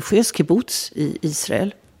religiös kibbutz i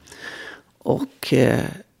Israel. Och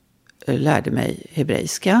lärde mig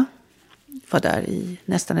hebreiska. Var där i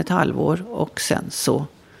nästan ett halvår. Och sen så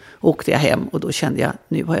åkte jag hem och då kände jag,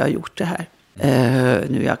 nu har jag gjort det här.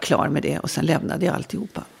 Nu är jag klar med det. Och sen lämnade jag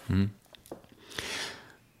alltihopa.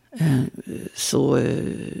 Så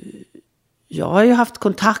jag har ju haft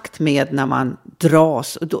kontakt med när man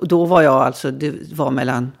dras. Då var jag alltså, det var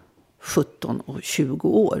mellan 17 och 20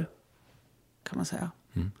 år. kan man säga.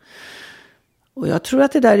 Och jag tror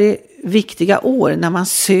att det där är viktiga år när man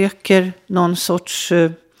söker någon sorts...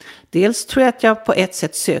 Dels tror jag att jag på ett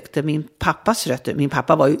sätt sökte min pappas rötter. Min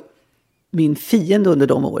pappa var ju min fiende under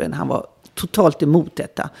de åren. Han var totalt emot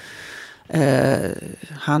detta.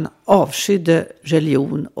 Han avskydde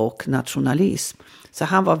religion och nationalism. Så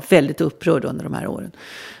han var väldigt upprörd under de här åren.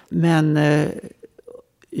 Men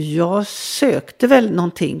jag sökte väl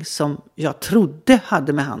någonting som jag trodde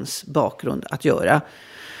hade med hans bakgrund att göra.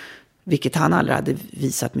 Vilket han aldrig hade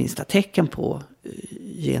visat minsta tecken på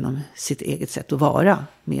genom sitt eget sätt att vara.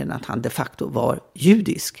 Mer än att han de facto var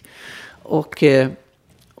judisk. Och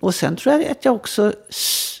sen tror jag att jag också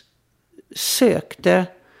sökte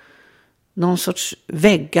någon sorts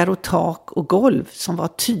väggar och tak och golv som var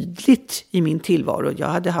tydligt i min tillvaro. Jag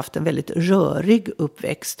hade haft en väldigt rörig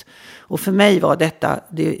uppväxt. Och för mig var detta,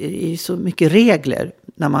 det är ju så mycket regler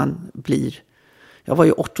när man blir, jag var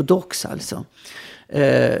ju ortodox alltså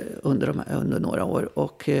under några år.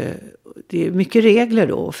 Och det är mycket regler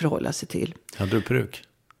då att förhålla sig till. Hade du peruk?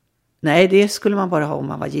 Nej, det skulle man bara ha om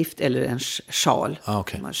man var gift eller en sjal.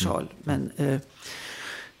 Okay. Men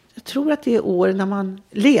jag tror att det är år när man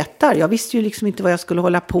letar. Jag visste ju liksom inte vad jag skulle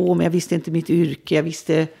hålla på med. Jag visste inte mitt yrke.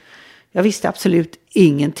 Jag visste absolut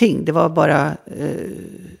ingenting. Det var bara...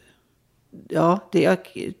 jag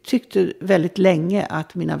tyckte väldigt länge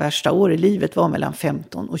att mina värsta år i livet var mellan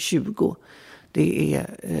 15 och 20.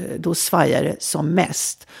 Då svajar det som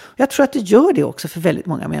mest. Jag tror att det gör det också för väldigt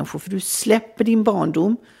många människor. För du släpper din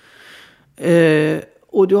barndom.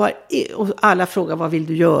 Och alla frågar, vad vill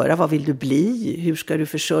du göra? Vad vill du bli? Hur ska du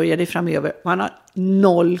försörja dig framöver? Man har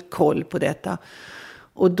noll koll på detta.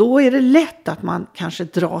 Och då är det lätt att man kanske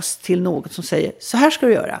dras till något som säger, så här ska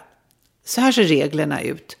du göra. Så här ser reglerna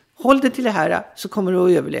ut. Håll dig till det här så kommer du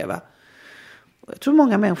att överleva. Jag tror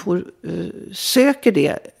många människor söker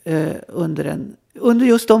det under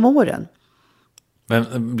just de åren.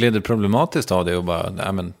 Men blev det problematiskt av det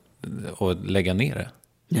och lägga ner det?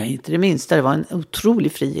 Nej, inte det minsta. Det var en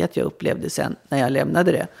otrolig frihet jag upplevde sen när jag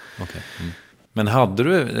lämnade det. Okay. Men hade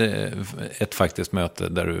du ett faktiskt möte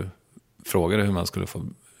där du frågade hur man skulle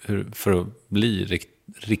för att bli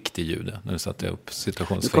riktig jude? När du satte upp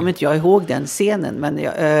situationsfilm. Nu kommer inte jag ihåg den scenen, men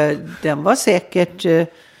den var säkert...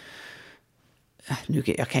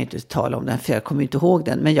 jag kan inte tala om den för jag kommer inte ihåg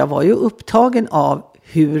den. Men jag var ju upptagen av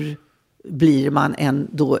hur blir man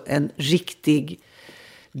en riktig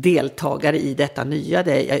deltagare i detta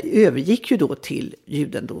nya. Jag övergick ju då till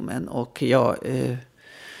judendomen och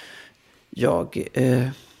jag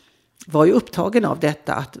var ju upptagen av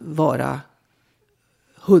detta att vara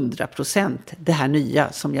 100% det här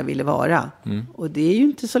nya som jag ville vara. Och det är ju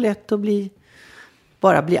inte så lätt att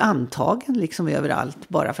bara bli antagen liksom överallt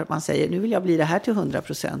bara för att man säger nu vill jag bli det här till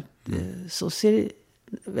 100%. Så ser det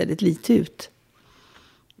väldigt lite ut.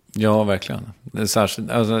 Ja, verkligen. Det är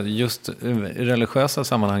särskilt, alltså just religiösa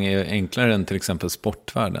sammanhang är enklare än till exempel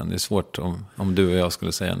sportvärlden. Det är svårt om du och jag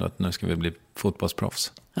skulle säga att nu ska vi bli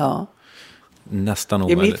fotbollsproffs. Ja. Nästan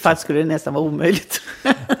omöjligt. I mitt fall skulle det nästan vara omöjligt.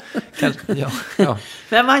 Ja.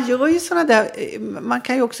 Men man gör ju sådana där, man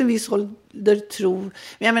kan ju också en viss ålder tro,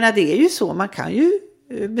 men jag menar det är ju så, man kan ju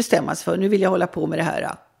bestämma sig för, nu vill jag hålla på med det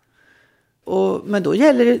här. Men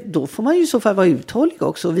då får man ju i så fall vara uthållig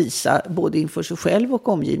också och visa både inför sig själv och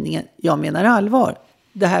omgivningen, jag menar allvar,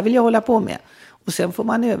 det här vill jag hålla på med. Och sen får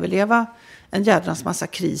man överleva en jädrans massa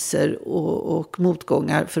kriser och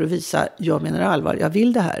motgångar för att visa, jag menar allvar, jag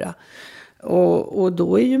vill det här. Och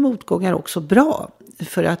då är ju motgångar också bra,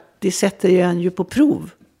 för att det sätter ju en ju på prov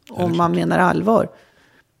om man menar allvar.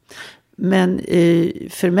 Men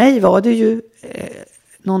för mig var det ju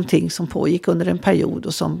någonting som pågick under en period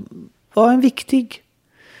och som var en viktig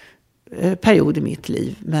period i mitt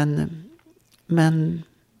liv. Men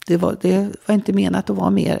det var inte menat att vara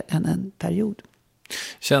mer än en period.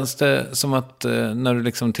 Känns det som att när du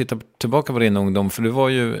liksom tittar tillbaka på din ungdom, för du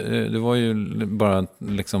var ju bara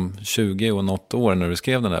liksom 20 och något år när du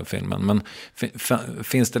skrev den här filmen, men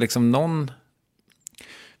finns det liksom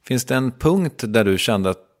finns det en punkt där du kände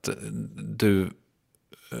att du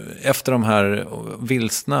efter de här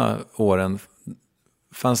vilsna åren,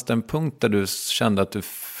 fanns det en punkt där du kände att du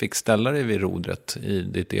fick ställa dig vid rodret i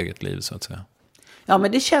ditt eget liv så att säga? Ja,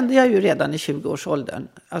 men det kände jag ju redan i 20-årsåldern.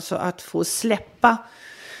 Alltså att få släppa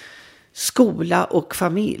skola och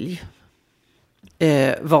familj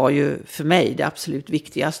var ju för mig det absolut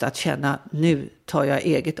viktigaste. Att känna, nu tar jag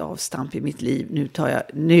eget avstamp i mitt liv. Nu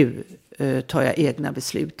tar jag egna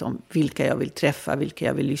beslut om vilka jag vill träffa, vilka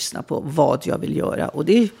jag vill lyssna på, vad jag vill göra. Och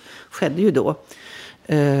det skedde ju då.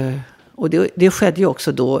 Och det skedde ju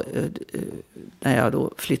också då när jag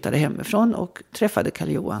då flyttade hemifrån och träffade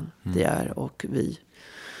Karl-Johan De Geer, och vi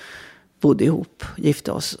bodde ihop,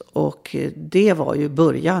 gifte oss. Och det var ju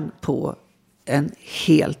början på en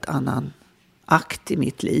helt annan akt i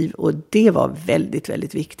mitt liv. Och det var väldigt,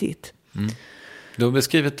 väldigt viktigt. Du har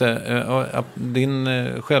beskrivit det, din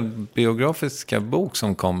självbiografiska bok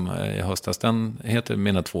som kom i höstas, den heter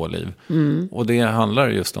Mina 2 liv. Och det handlar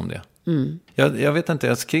just om det. Jag vet inte,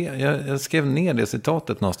 jag skrev ner det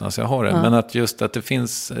citatet någonstans, jag har det. Men att just att det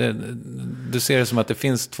finns, du ser det som att det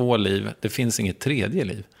finns 2 liv, det finns inget tredje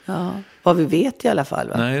liv. Ja, vad vi vet i alla fall.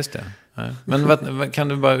 Va? Nej, just det. Nej. Men kan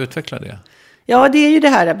du bara utveckla det? Ja, det är ju det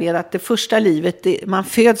här med att det första livet, man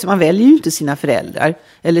föds, man väljer ju inte sina föräldrar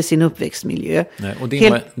eller sin uppväxtmiljö. Nej, och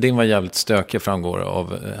din var jävligt stökig, framgår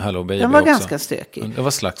av Hello Baby. Den var också. ganska stökig. Det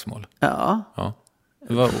var slagsmål. Ja.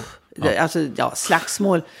 Det var, Alltså,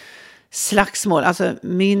 slagsmål. Alltså,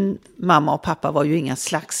 min mamma och pappa var ju inga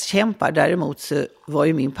slagskämpar. Däremot så var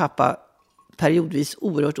ju min pappa periodvis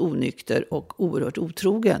oerhört onykter och oerhört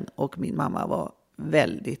otrogen. Och min mamma var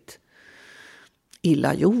väldigt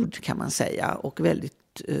illa gjord, kan man säga. Och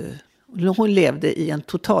väldigt, hon levde i en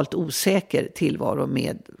totalt osäker tillvaro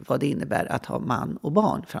med vad det innebär att ha man och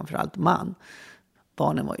barn. Framförallt man.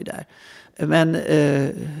 Barnen var ju där.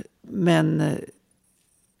 Men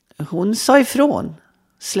hon sa ifrån.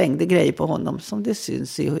 Slängde grejer på honom som det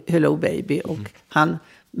syns i Hello Baby. Och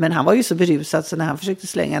men han var ju så berusad så när han försökte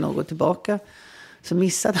slänga något tillbaka så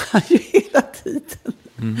missade han ju hela tiden.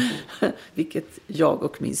 Vilket jag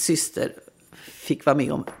och min syster fick vara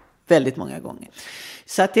med om väldigt många gånger.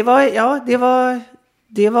 Så att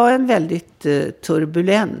det var en väldigt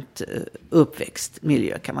turbulent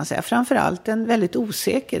uppväxtmiljö, kan man säga. Framförallt en väldigt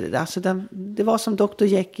osäker. Alltså det var som Dr.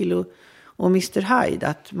 Jekyll och Mr. Hyde.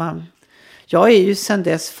 Att jag är ju sedan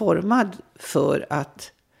dess formad för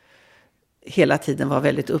att hela tiden vara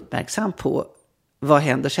väldigt uppmärksam på vad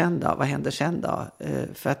händer sen då.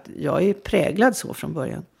 För att jag är präglad så från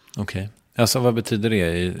början. Okej. Alltså vad betyder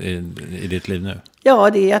det i ditt liv nu? Ja,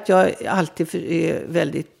 det är att jag alltid är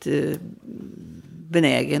väldigt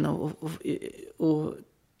benägen och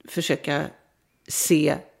försöka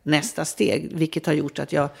se nästa steg. Vilket har gjort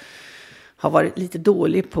att jag har varit lite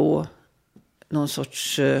dålig på någon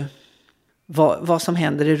sorts vad som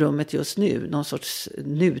händer i rummet just nu. Någon sorts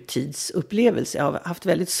nutidsupplevelse. Jag har haft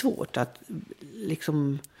väldigt svårt att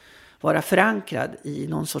liksom vara förankrad i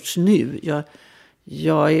någon sorts nu.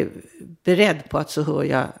 Jag är beredd på att så hör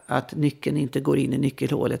jag att nyckeln inte går in i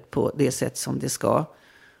nyckelhålet på det sätt som det ska.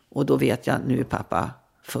 Och då vet jag, nu är pappa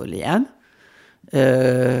full igen.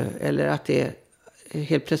 Eller att det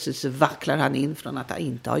helt plötsligt så vacklar han in från att han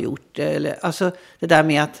inte har gjort det. Eller, alltså det där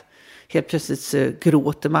med att helt plötsligt så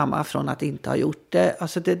gråter mamma från att inte ha gjort det.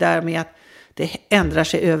 Alltså det där med att det ändrar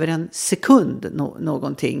sig över en sekund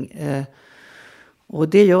någonting. Och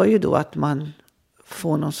det gör ju då att man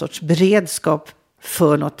får någon sorts beredskap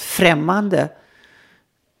för något främmande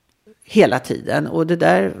hela tiden. Och det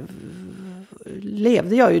där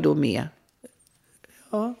levde jag ju då med.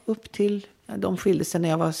 Ja, upp till, de skilde sig när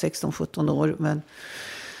jag var 16-17 år. Men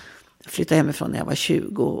jag flyttade hemifrån när jag var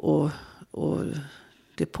 20 och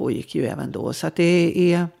det pågick ju även då. Så att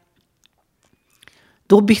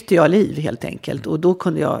då bytte jag liv helt enkelt. Och då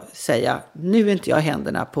kunde jag säga, nu är inte jag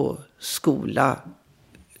händerna på skola,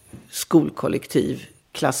 skolkollektiv,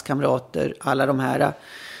 klasskamrater, alla de här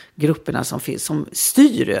grupperna som finns, som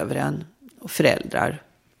styr över en, och föräldrar,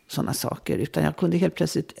 sådana saker. Utan jag kunde helt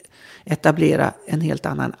plötsligt etablera en helt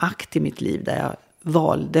annan akt i mitt liv där jag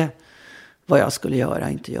valde vad jag skulle göra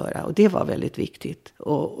och inte göra. Och det var väldigt viktigt.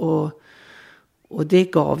 Och det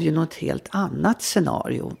gav ju något helt annat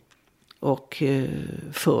scenario. Och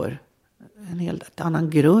för en helt annan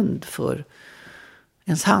grund för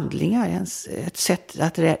ens handlingar. Ett sätt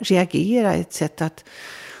att reagera. Ett sätt att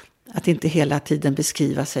inte hela tiden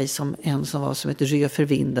beskriva sig som en som var som ett rö för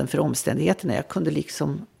vinden för omständigheterna. Jag kunde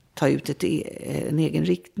liksom ta ut en egen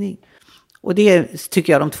riktning. Och det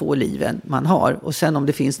tycker jag de 2 liven man har. Och sen om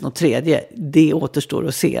det finns något tredje, det återstår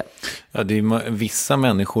att se. Ja, vissa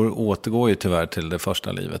människor återgår ju tyvärr till det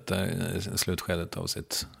första livet, slutskedet av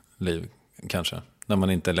sitt liv kanske. När man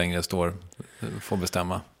inte längre får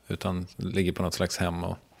bestämma, utan ligger på något slags hem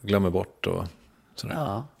och glömmer bort och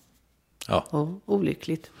sådär. Ja. Och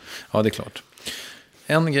olyckligt. Ja, det är klart.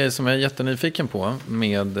 En grej som jag är jättenyfiken på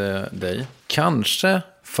med dig, kanske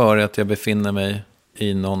för att jag befinner mig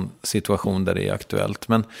i någon situation där det är aktuellt,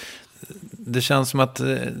 men det känns som att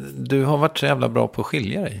du har varit så jävla bra på att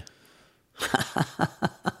skilja dig.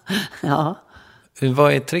 Ja.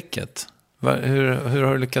 Vad är tricket? Hur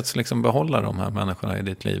har du lyckats liksom behålla de här människorna i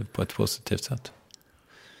ditt liv på ett positivt sätt?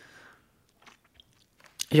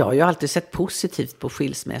 Jag har ju alltid sett positivt på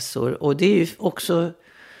skilsmässor. Och det är ju också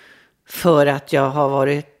för att jag har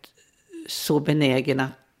varit så benägen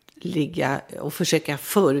att ligga och försöka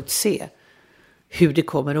förutse hur det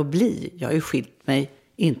kommer att bli. Jag har ju skilt mig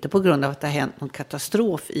inte på grund av att det har hänt någon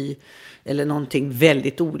katastrof eller någonting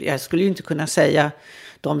väldigt jag skulle ju inte kunna säga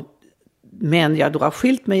de män jag då har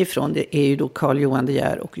skilt mig ifrån, det är ju då Carl Johan De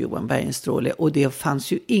Geer och Johan Bergenstråle, och det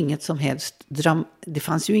fanns ju inget som helst det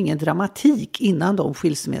fanns ju ingen dramatik innan de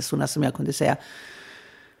skilsmässorna som jag kunde säga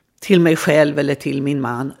till mig själv eller till min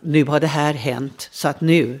man, nu har det här hänt så att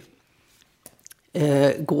nu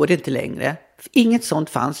går det inte längre. Inget sånt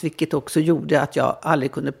fanns, vilket också gjorde att jag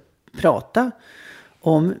aldrig kunde prata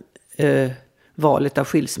om valet av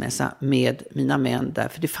skilsmässa med mina män där,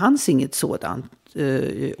 för det fanns inget sådant.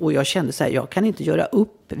 Och jag kände så här, jag kan inte göra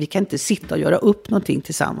upp, vi kan inte sitta och göra upp någonting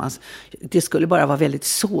tillsammans. Det skulle bara vara väldigt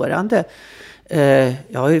sårande.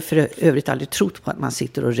 Jag har ju för övrigt aldrig trott på att man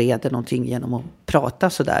sitter och reder någonting genom att prata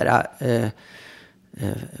sådär.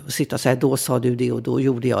 Och sitta och säga, då sa du det och då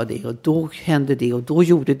gjorde jag det och då hände det och då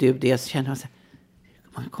gjorde du det. Så känner man så här,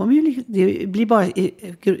 man kommer ju, det blir bara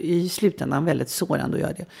i slutändan väldigt sårande att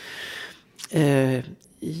göra det.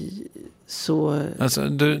 Så alltså,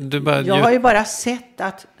 jag har ju bara sett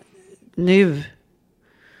att nu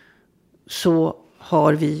så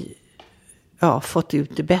har vi fått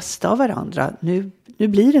ut det bästa av varandra. Nu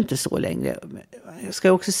blir det inte så längre. Jag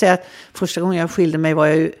ska också säga att första gången jag skilde mig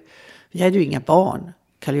vi hade ju inga barn,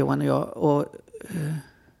 Carl Johan och jag.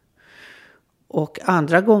 Och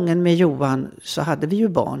andra gången med Johan så hade vi ju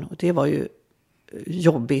barn. Och det var ju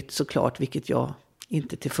jobbigt såklart, vilket jag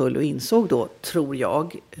inte till fullo insåg då, tror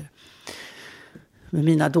jag. Med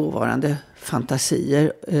mina dåvarande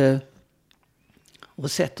fantasier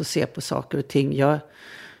och sätt att se på saker och ting. Jag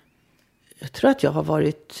tror att jag har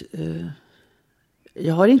varit...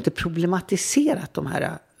 jag har inte problematiserat de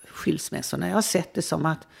här skilsmässorna. Jag har sett det som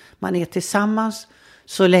att man är tillsammans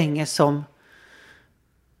så länge som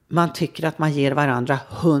man tycker att man ger varandra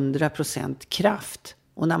 100% kraft.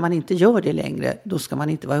 Och när man inte gör det längre, då ska man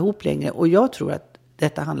inte vara ihop längre. Och jag tror att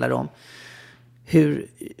detta handlar om hur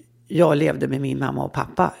jag levde med min mamma och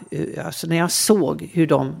pappa. Alltså när jag såg hur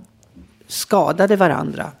de skadade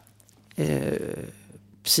varandra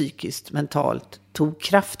psykiskt, mentalt, tog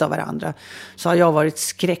kraft av varandra, så har jag varit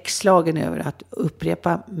skräckslagen över att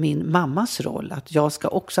upprepa min mammas roll. Att jag ska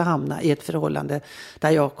också hamna i ett förhållande där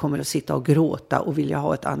jag kommer att sitta och gråta och vilja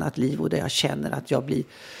ha ett annat liv, och där jag känner att jag blir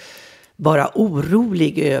bara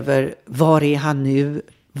orolig över var är han nu,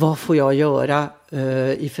 vad får jag göra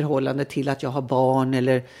i förhållande till att jag har barn,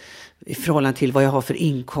 eller i förhållande till vad jag har för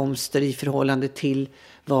inkomster, i förhållande till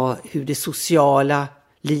hur det sociala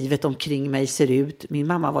livet omkring mig ser ut. Min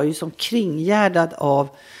mamma var ju som kringgärdad av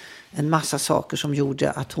en massa saker som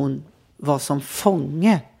gjorde att hon var som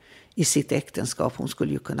fånge i sitt äktenskap. Hon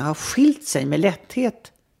skulle ju kunna ha skilt sig med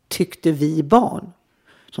lätthet, tyckte vi barn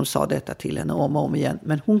som sa detta till henne om och om igen.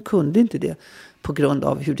 Men hon kunde inte det på grund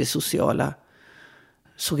av hur det sociala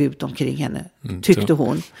såg ut omkring henne, tyckte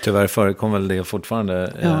hon. Tyvärr förekom väl det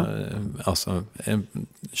fortfarande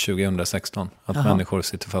 2016, att människor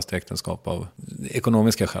sitter fast i äktenskap av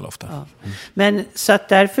ekonomiska skäl ofta. Ja. Men så att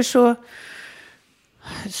därför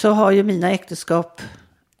så har ju mina äktenskap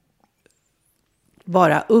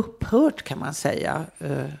bara upphört, kan man säga.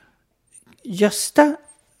 Gösta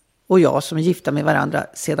och jag som är gifta med varandra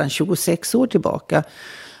sedan 26 år tillbaka.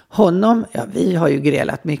 Honom, vi har ju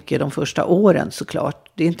grälat mycket de första åren såklart.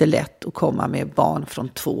 Det är inte lätt att komma med barn från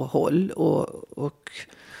två håll och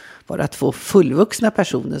vara två fullvuxna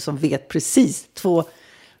personer som vet precis, två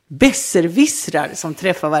besserwissrar som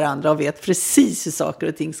träffar varandra och vet precis hur saker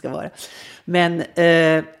och ting ska vara. Men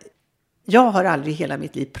jag har aldrig hela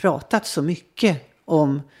mitt liv pratat så mycket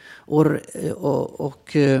om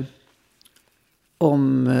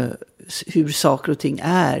hur saker och ting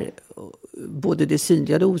är, både det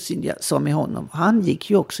synliga och det osynliga, som med honom. Han gick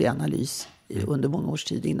ju också i analys under många års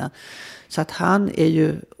tid innan. Så att han är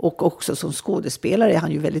ju, och också som skådespelare är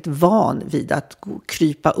han ju väldigt van vid att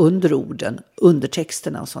krypa under orden, under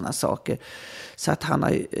texterna och sådana saker. Så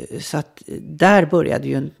att där började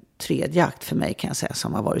ju en tredje akt för mig, kan jag säga,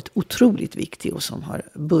 som har varit otroligt viktig och som har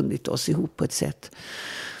bundit oss ihop på ett sätt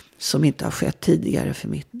som inte har skett tidigare för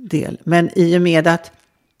mitt del. Men i och med att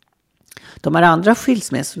de här andra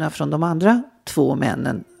skilsmässorna från de andra två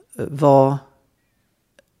männen var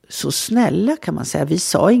så snälla, kan man säga. Vi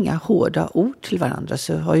sa inga hårda ord till varandra,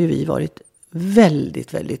 så har ju vi varit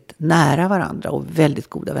väldigt, väldigt nära varandra och väldigt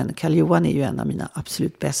goda vänner. Carl Johan är ju en av mina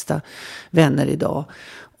absolut bästa vänner idag.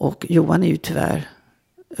 Och Johan är ju tyvärr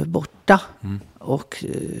borta. Och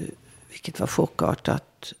vilket var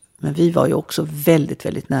chockartat. Men vi var ju också väldigt,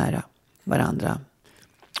 väldigt nära varandra.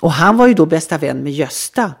 Och han var ju då bästa vän med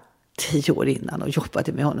Gösta 10 år innan och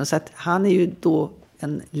jobbade med honom. Så att han är ju då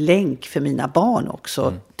en länk för mina barn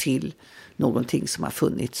också till någonting som har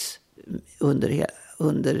funnits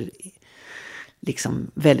under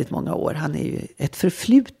liksom väldigt många år. Han är ju ett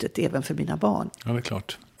förflutet även för mina barn. Ja, det är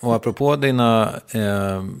klart. Och apropå dina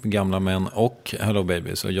gamla män och Hello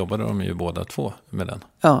Baby så jobbade de ju båda två med den.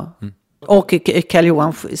 Ja, och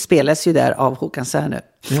Karl-Johan spelas ju där av Håkan Särnö.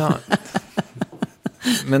 Ja.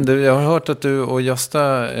 Men du, jag har hört att du och Gösta,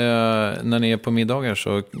 när ni är på middagar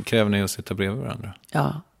så kräver ni att sitta bredvid varandra.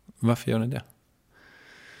 Ja. Varför gör ni det?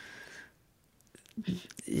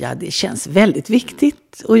 Ja, det känns väldigt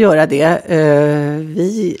viktigt att göra det.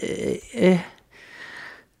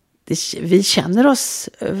 Vi känner oss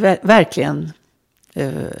verkligen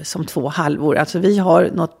som 2 halvor. Alltså vi har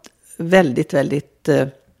något väldigt, väldigt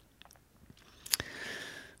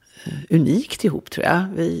unikt ihop, tror jag.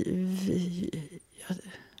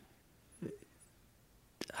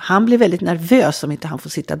 Han blir väldigt nervös om inte han får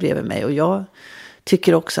sitta bredvid mig. Och jag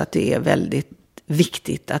tycker också att det är väldigt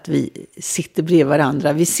viktigt att vi sitter bredvid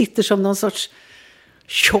varandra. Vi sitter som någon sorts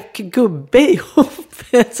tjock gubbe ihop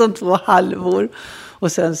som 2 halvor.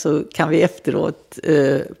 Och sen så kan vi efteråt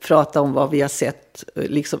prata om vad vi har sett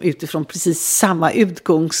liksom utifrån precis samma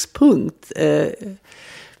utgångspunkt. Det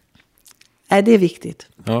är viktigt.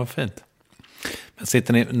 Ja, fint. Men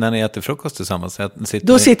sitter ni, när ni äter frukost tillsammans?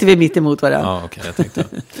 Sitter vi mitt emot varandra. Ja, okej, jag tänkte.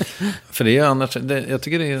 För det är ju annars, jag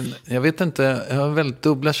tycker det är, jag vet inte, jag har väldigt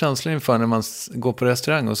dubbla känslor inför när man går på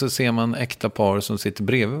restaurang och så ser man äkta par som sitter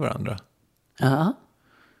bredvid varandra. Ja.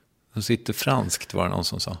 De sitter franskt, var det någon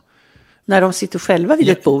som sa. När de sitter själva vid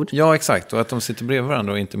ett bord? Ja, exakt. Och att de sitter bredvid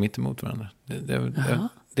varandra och inte mitt emot varandra.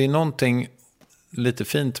 Det är någonting lite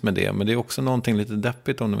fint med det, men det är också någonting lite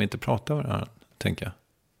deppigt om de inte pratar med varandra, tänker jag.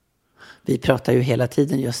 Vi pratar ju hela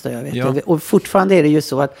tiden, Gösta, jag vet. Ja. Och fortfarande är det ju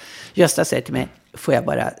så att Gösta säger till mig, får jag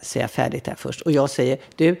bara säga färdigt här först? Och jag säger,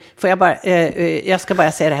 jag ska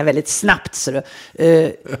bara säga det här väldigt snabbt.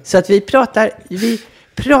 Så att vi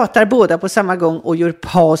pratar båda på samma gång och gör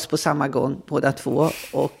paus på samma gång, båda två.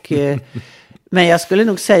 Men jag skulle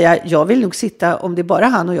nog säga, jag vill nog sitta, om det är bara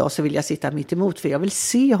han och jag så vill jag sitta mitt emot, för jag vill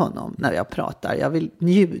se honom när jag pratar. Jag vill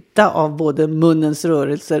njuta av både munnens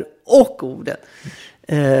rörelser och orden.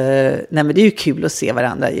 Nej, men det är ju kul att se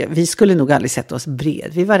varandra. Vi skulle nog aldrig sätta oss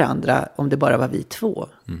bredvid varandra om det bara var vi 2.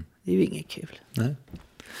 Det är ju inget kul. Nej.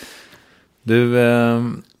 Du,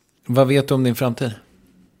 vad vet du om din framtid?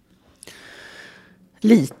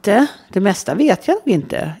 Lite. Det mesta vet jag nog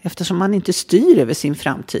inte. Eftersom man inte styr över sin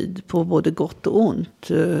framtid på både gott och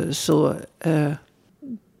ont. Så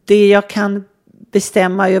det jag kan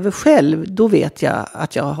bestämma över själv, då vet jag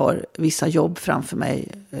att jag har vissa jobb framför mig.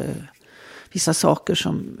 Vissa saker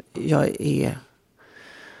som jag är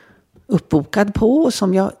uppbokad på och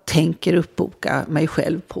som jag tänker uppboka mig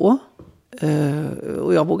själv på.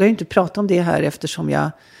 Och jag vågar ju inte prata om det här eftersom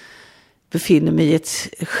jag befinner mig i ett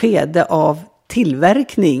skede av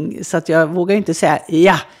tillverkning. Så att jag vågar inte säga,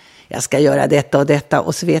 jag ska göra detta och detta.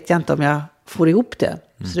 Och så vet jag inte om jag får ihop det.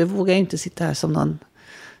 Så det vågar jag inte sitta här som någon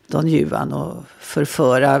Don Juan och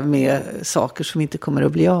förföra med saker som inte kommer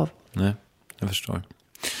att bli av. Nej, jag förstår.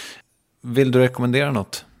 Vill du rekommendera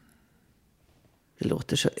något? Det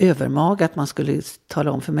låter så övermaga att man skulle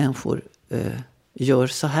tala om för människor, gör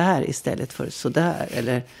så här istället för så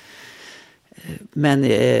där.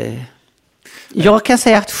 Men jag kan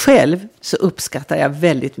säga att själv så uppskattar jag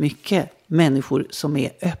väldigt mycket människor som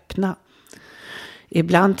är öppna.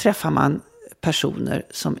 Ibland träffar man personer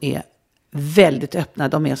som är väldigt öppna.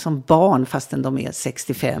 De är som barn fastän de är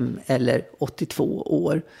 65 eller 82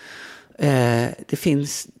 år. Det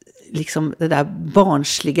finns liksom den där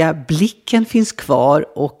barnsliga blicken finns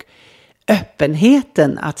kvar och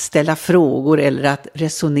öppenheten att ställa frågor eller att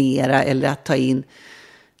resonera eller att ta in.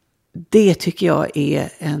 Det tycker jag är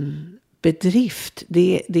en bedrift.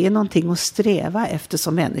 Det är någonting att sträva efter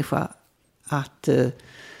som människa.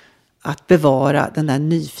 Att bevara den där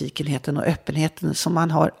nyfikenheten och öppenheten som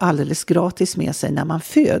man har alldeles gratis med sig när man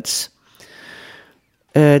föds.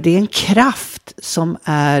 Det är en kraft som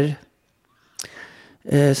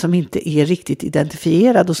inte är riktigt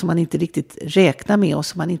identifierad och som man inte riktigt räknar med och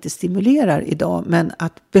som man inte stimulerar idag. Men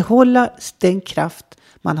att behålla den kraft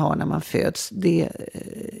man har när man föds,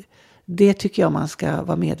 det tycker jag man ska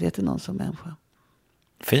vara medveten om som människa.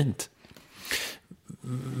 Fint.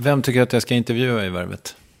 Vem tycker att jag ska intervjua i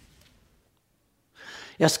Värvet?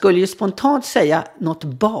 Jag skulle ju spontant säga något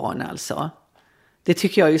barn alltså. Det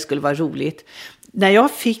tycker jag ju skulle vara roligt. När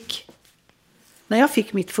jag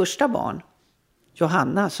fick mitt första barn,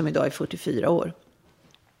 Johanna, som idag är 44 år.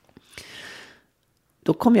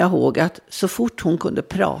 då kom jag ihåg att så fort hon kunde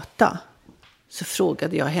prata så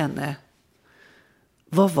frågade jag henne: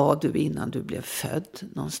 var var du innan du blev född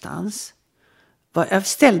någonstans? Jag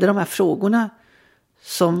ställde de här frågorna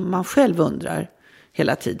som man själv undrar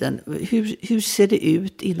hela tiden. Hur ser det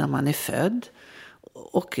ut innan man är född?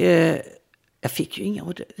 Och jag fick ju inga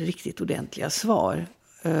riktigt ordentliga svar.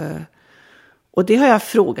 Och det har jag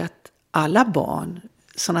frågat alla barn.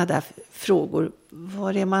 Sådana där frågor.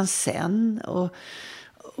 Var är man sen?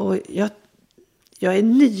 Och jag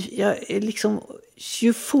är liksom,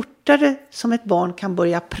 ju fortare som ett barn kan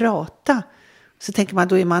börja prata, så tänker man,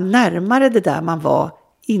 då är man närmare det där man var,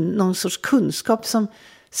 någon sorts kunskap som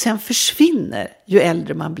sen försvinner ju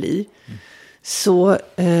äldre man blir. Så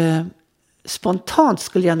spontant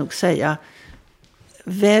skulle jag nog säga,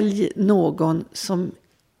 välj någon som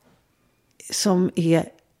är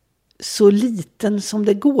så liten som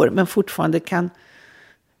det går men fortfarande kan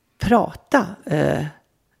prata,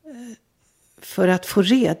 för att få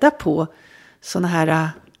reda på såna här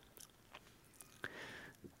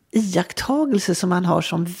iakttagelser som man har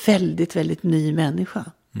som väldigt, väldigt ny människa.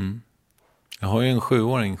 Jag har ju en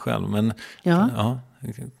 7-åring själv, men ja,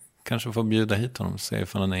 kanske får bjuda hit honom och se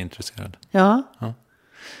ifall han är intresserad. Ja.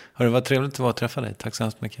 Har det varit trevligt att träffa dig. Tack så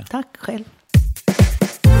hemskt mycket. Tack själv.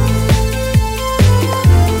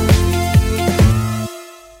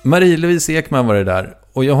 Marie-Louise Ekman var det där.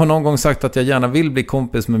 Och jag har någon gång sagt att jag gärna vill bli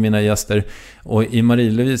kompis med mina gäster. Och i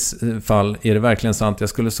Marie-Louise fall är det verkligen sant. Jag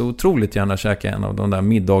skulle så otroligt gärna käka en av de där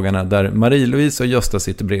middagarna där Marie-Louise och Gösta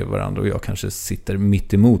sitter bredvid varandra och jag kanske sitter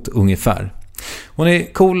mitt emot ungefär. Hon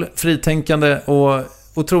är cool, fritänkande och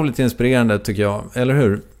otroligt inspirerande tycker jag, eller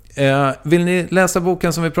hur? Vill ni läsa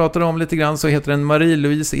boken som vi pratade om lite grann, så heter den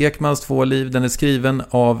Marie-Louise Ekmans 2 liv. Den är skriven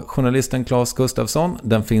av journalisten Claes Gustafsson.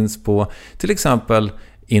 Den finns på till exempel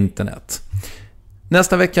internet.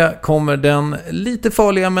 Nästa vecka kommer den lite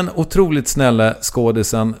farliga men otroligt snälla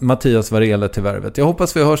skådisen Mattias Varela till Värvet. Jag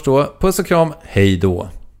hoppas vi hörs då. Puss och kram, hej då!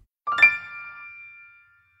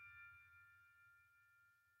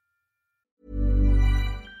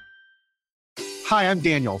 Hi, I'm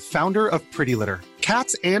Daniel, founder of Pretty Litter.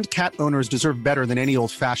 Cats and cat owners deserve better than any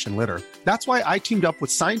old-fashioned litter. That's why I teamed up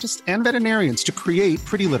with scientists and veterinarians to create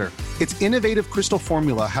Pretty Litter. Its innovative crystal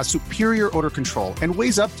formula has superior odor control and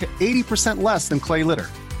weighs up to 80% less than clay litter.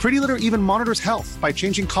 Pretty Litter even monitors health by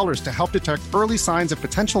changing colors to help detect early signs of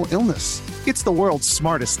potential illness. It's the world's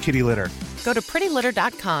smartest kitty litter. Go to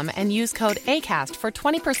prettylitter.com and use code ACAST for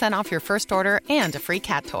 20% off your first order and a free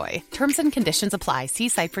cat toy. Terms and conditions apply. See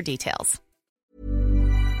site for details.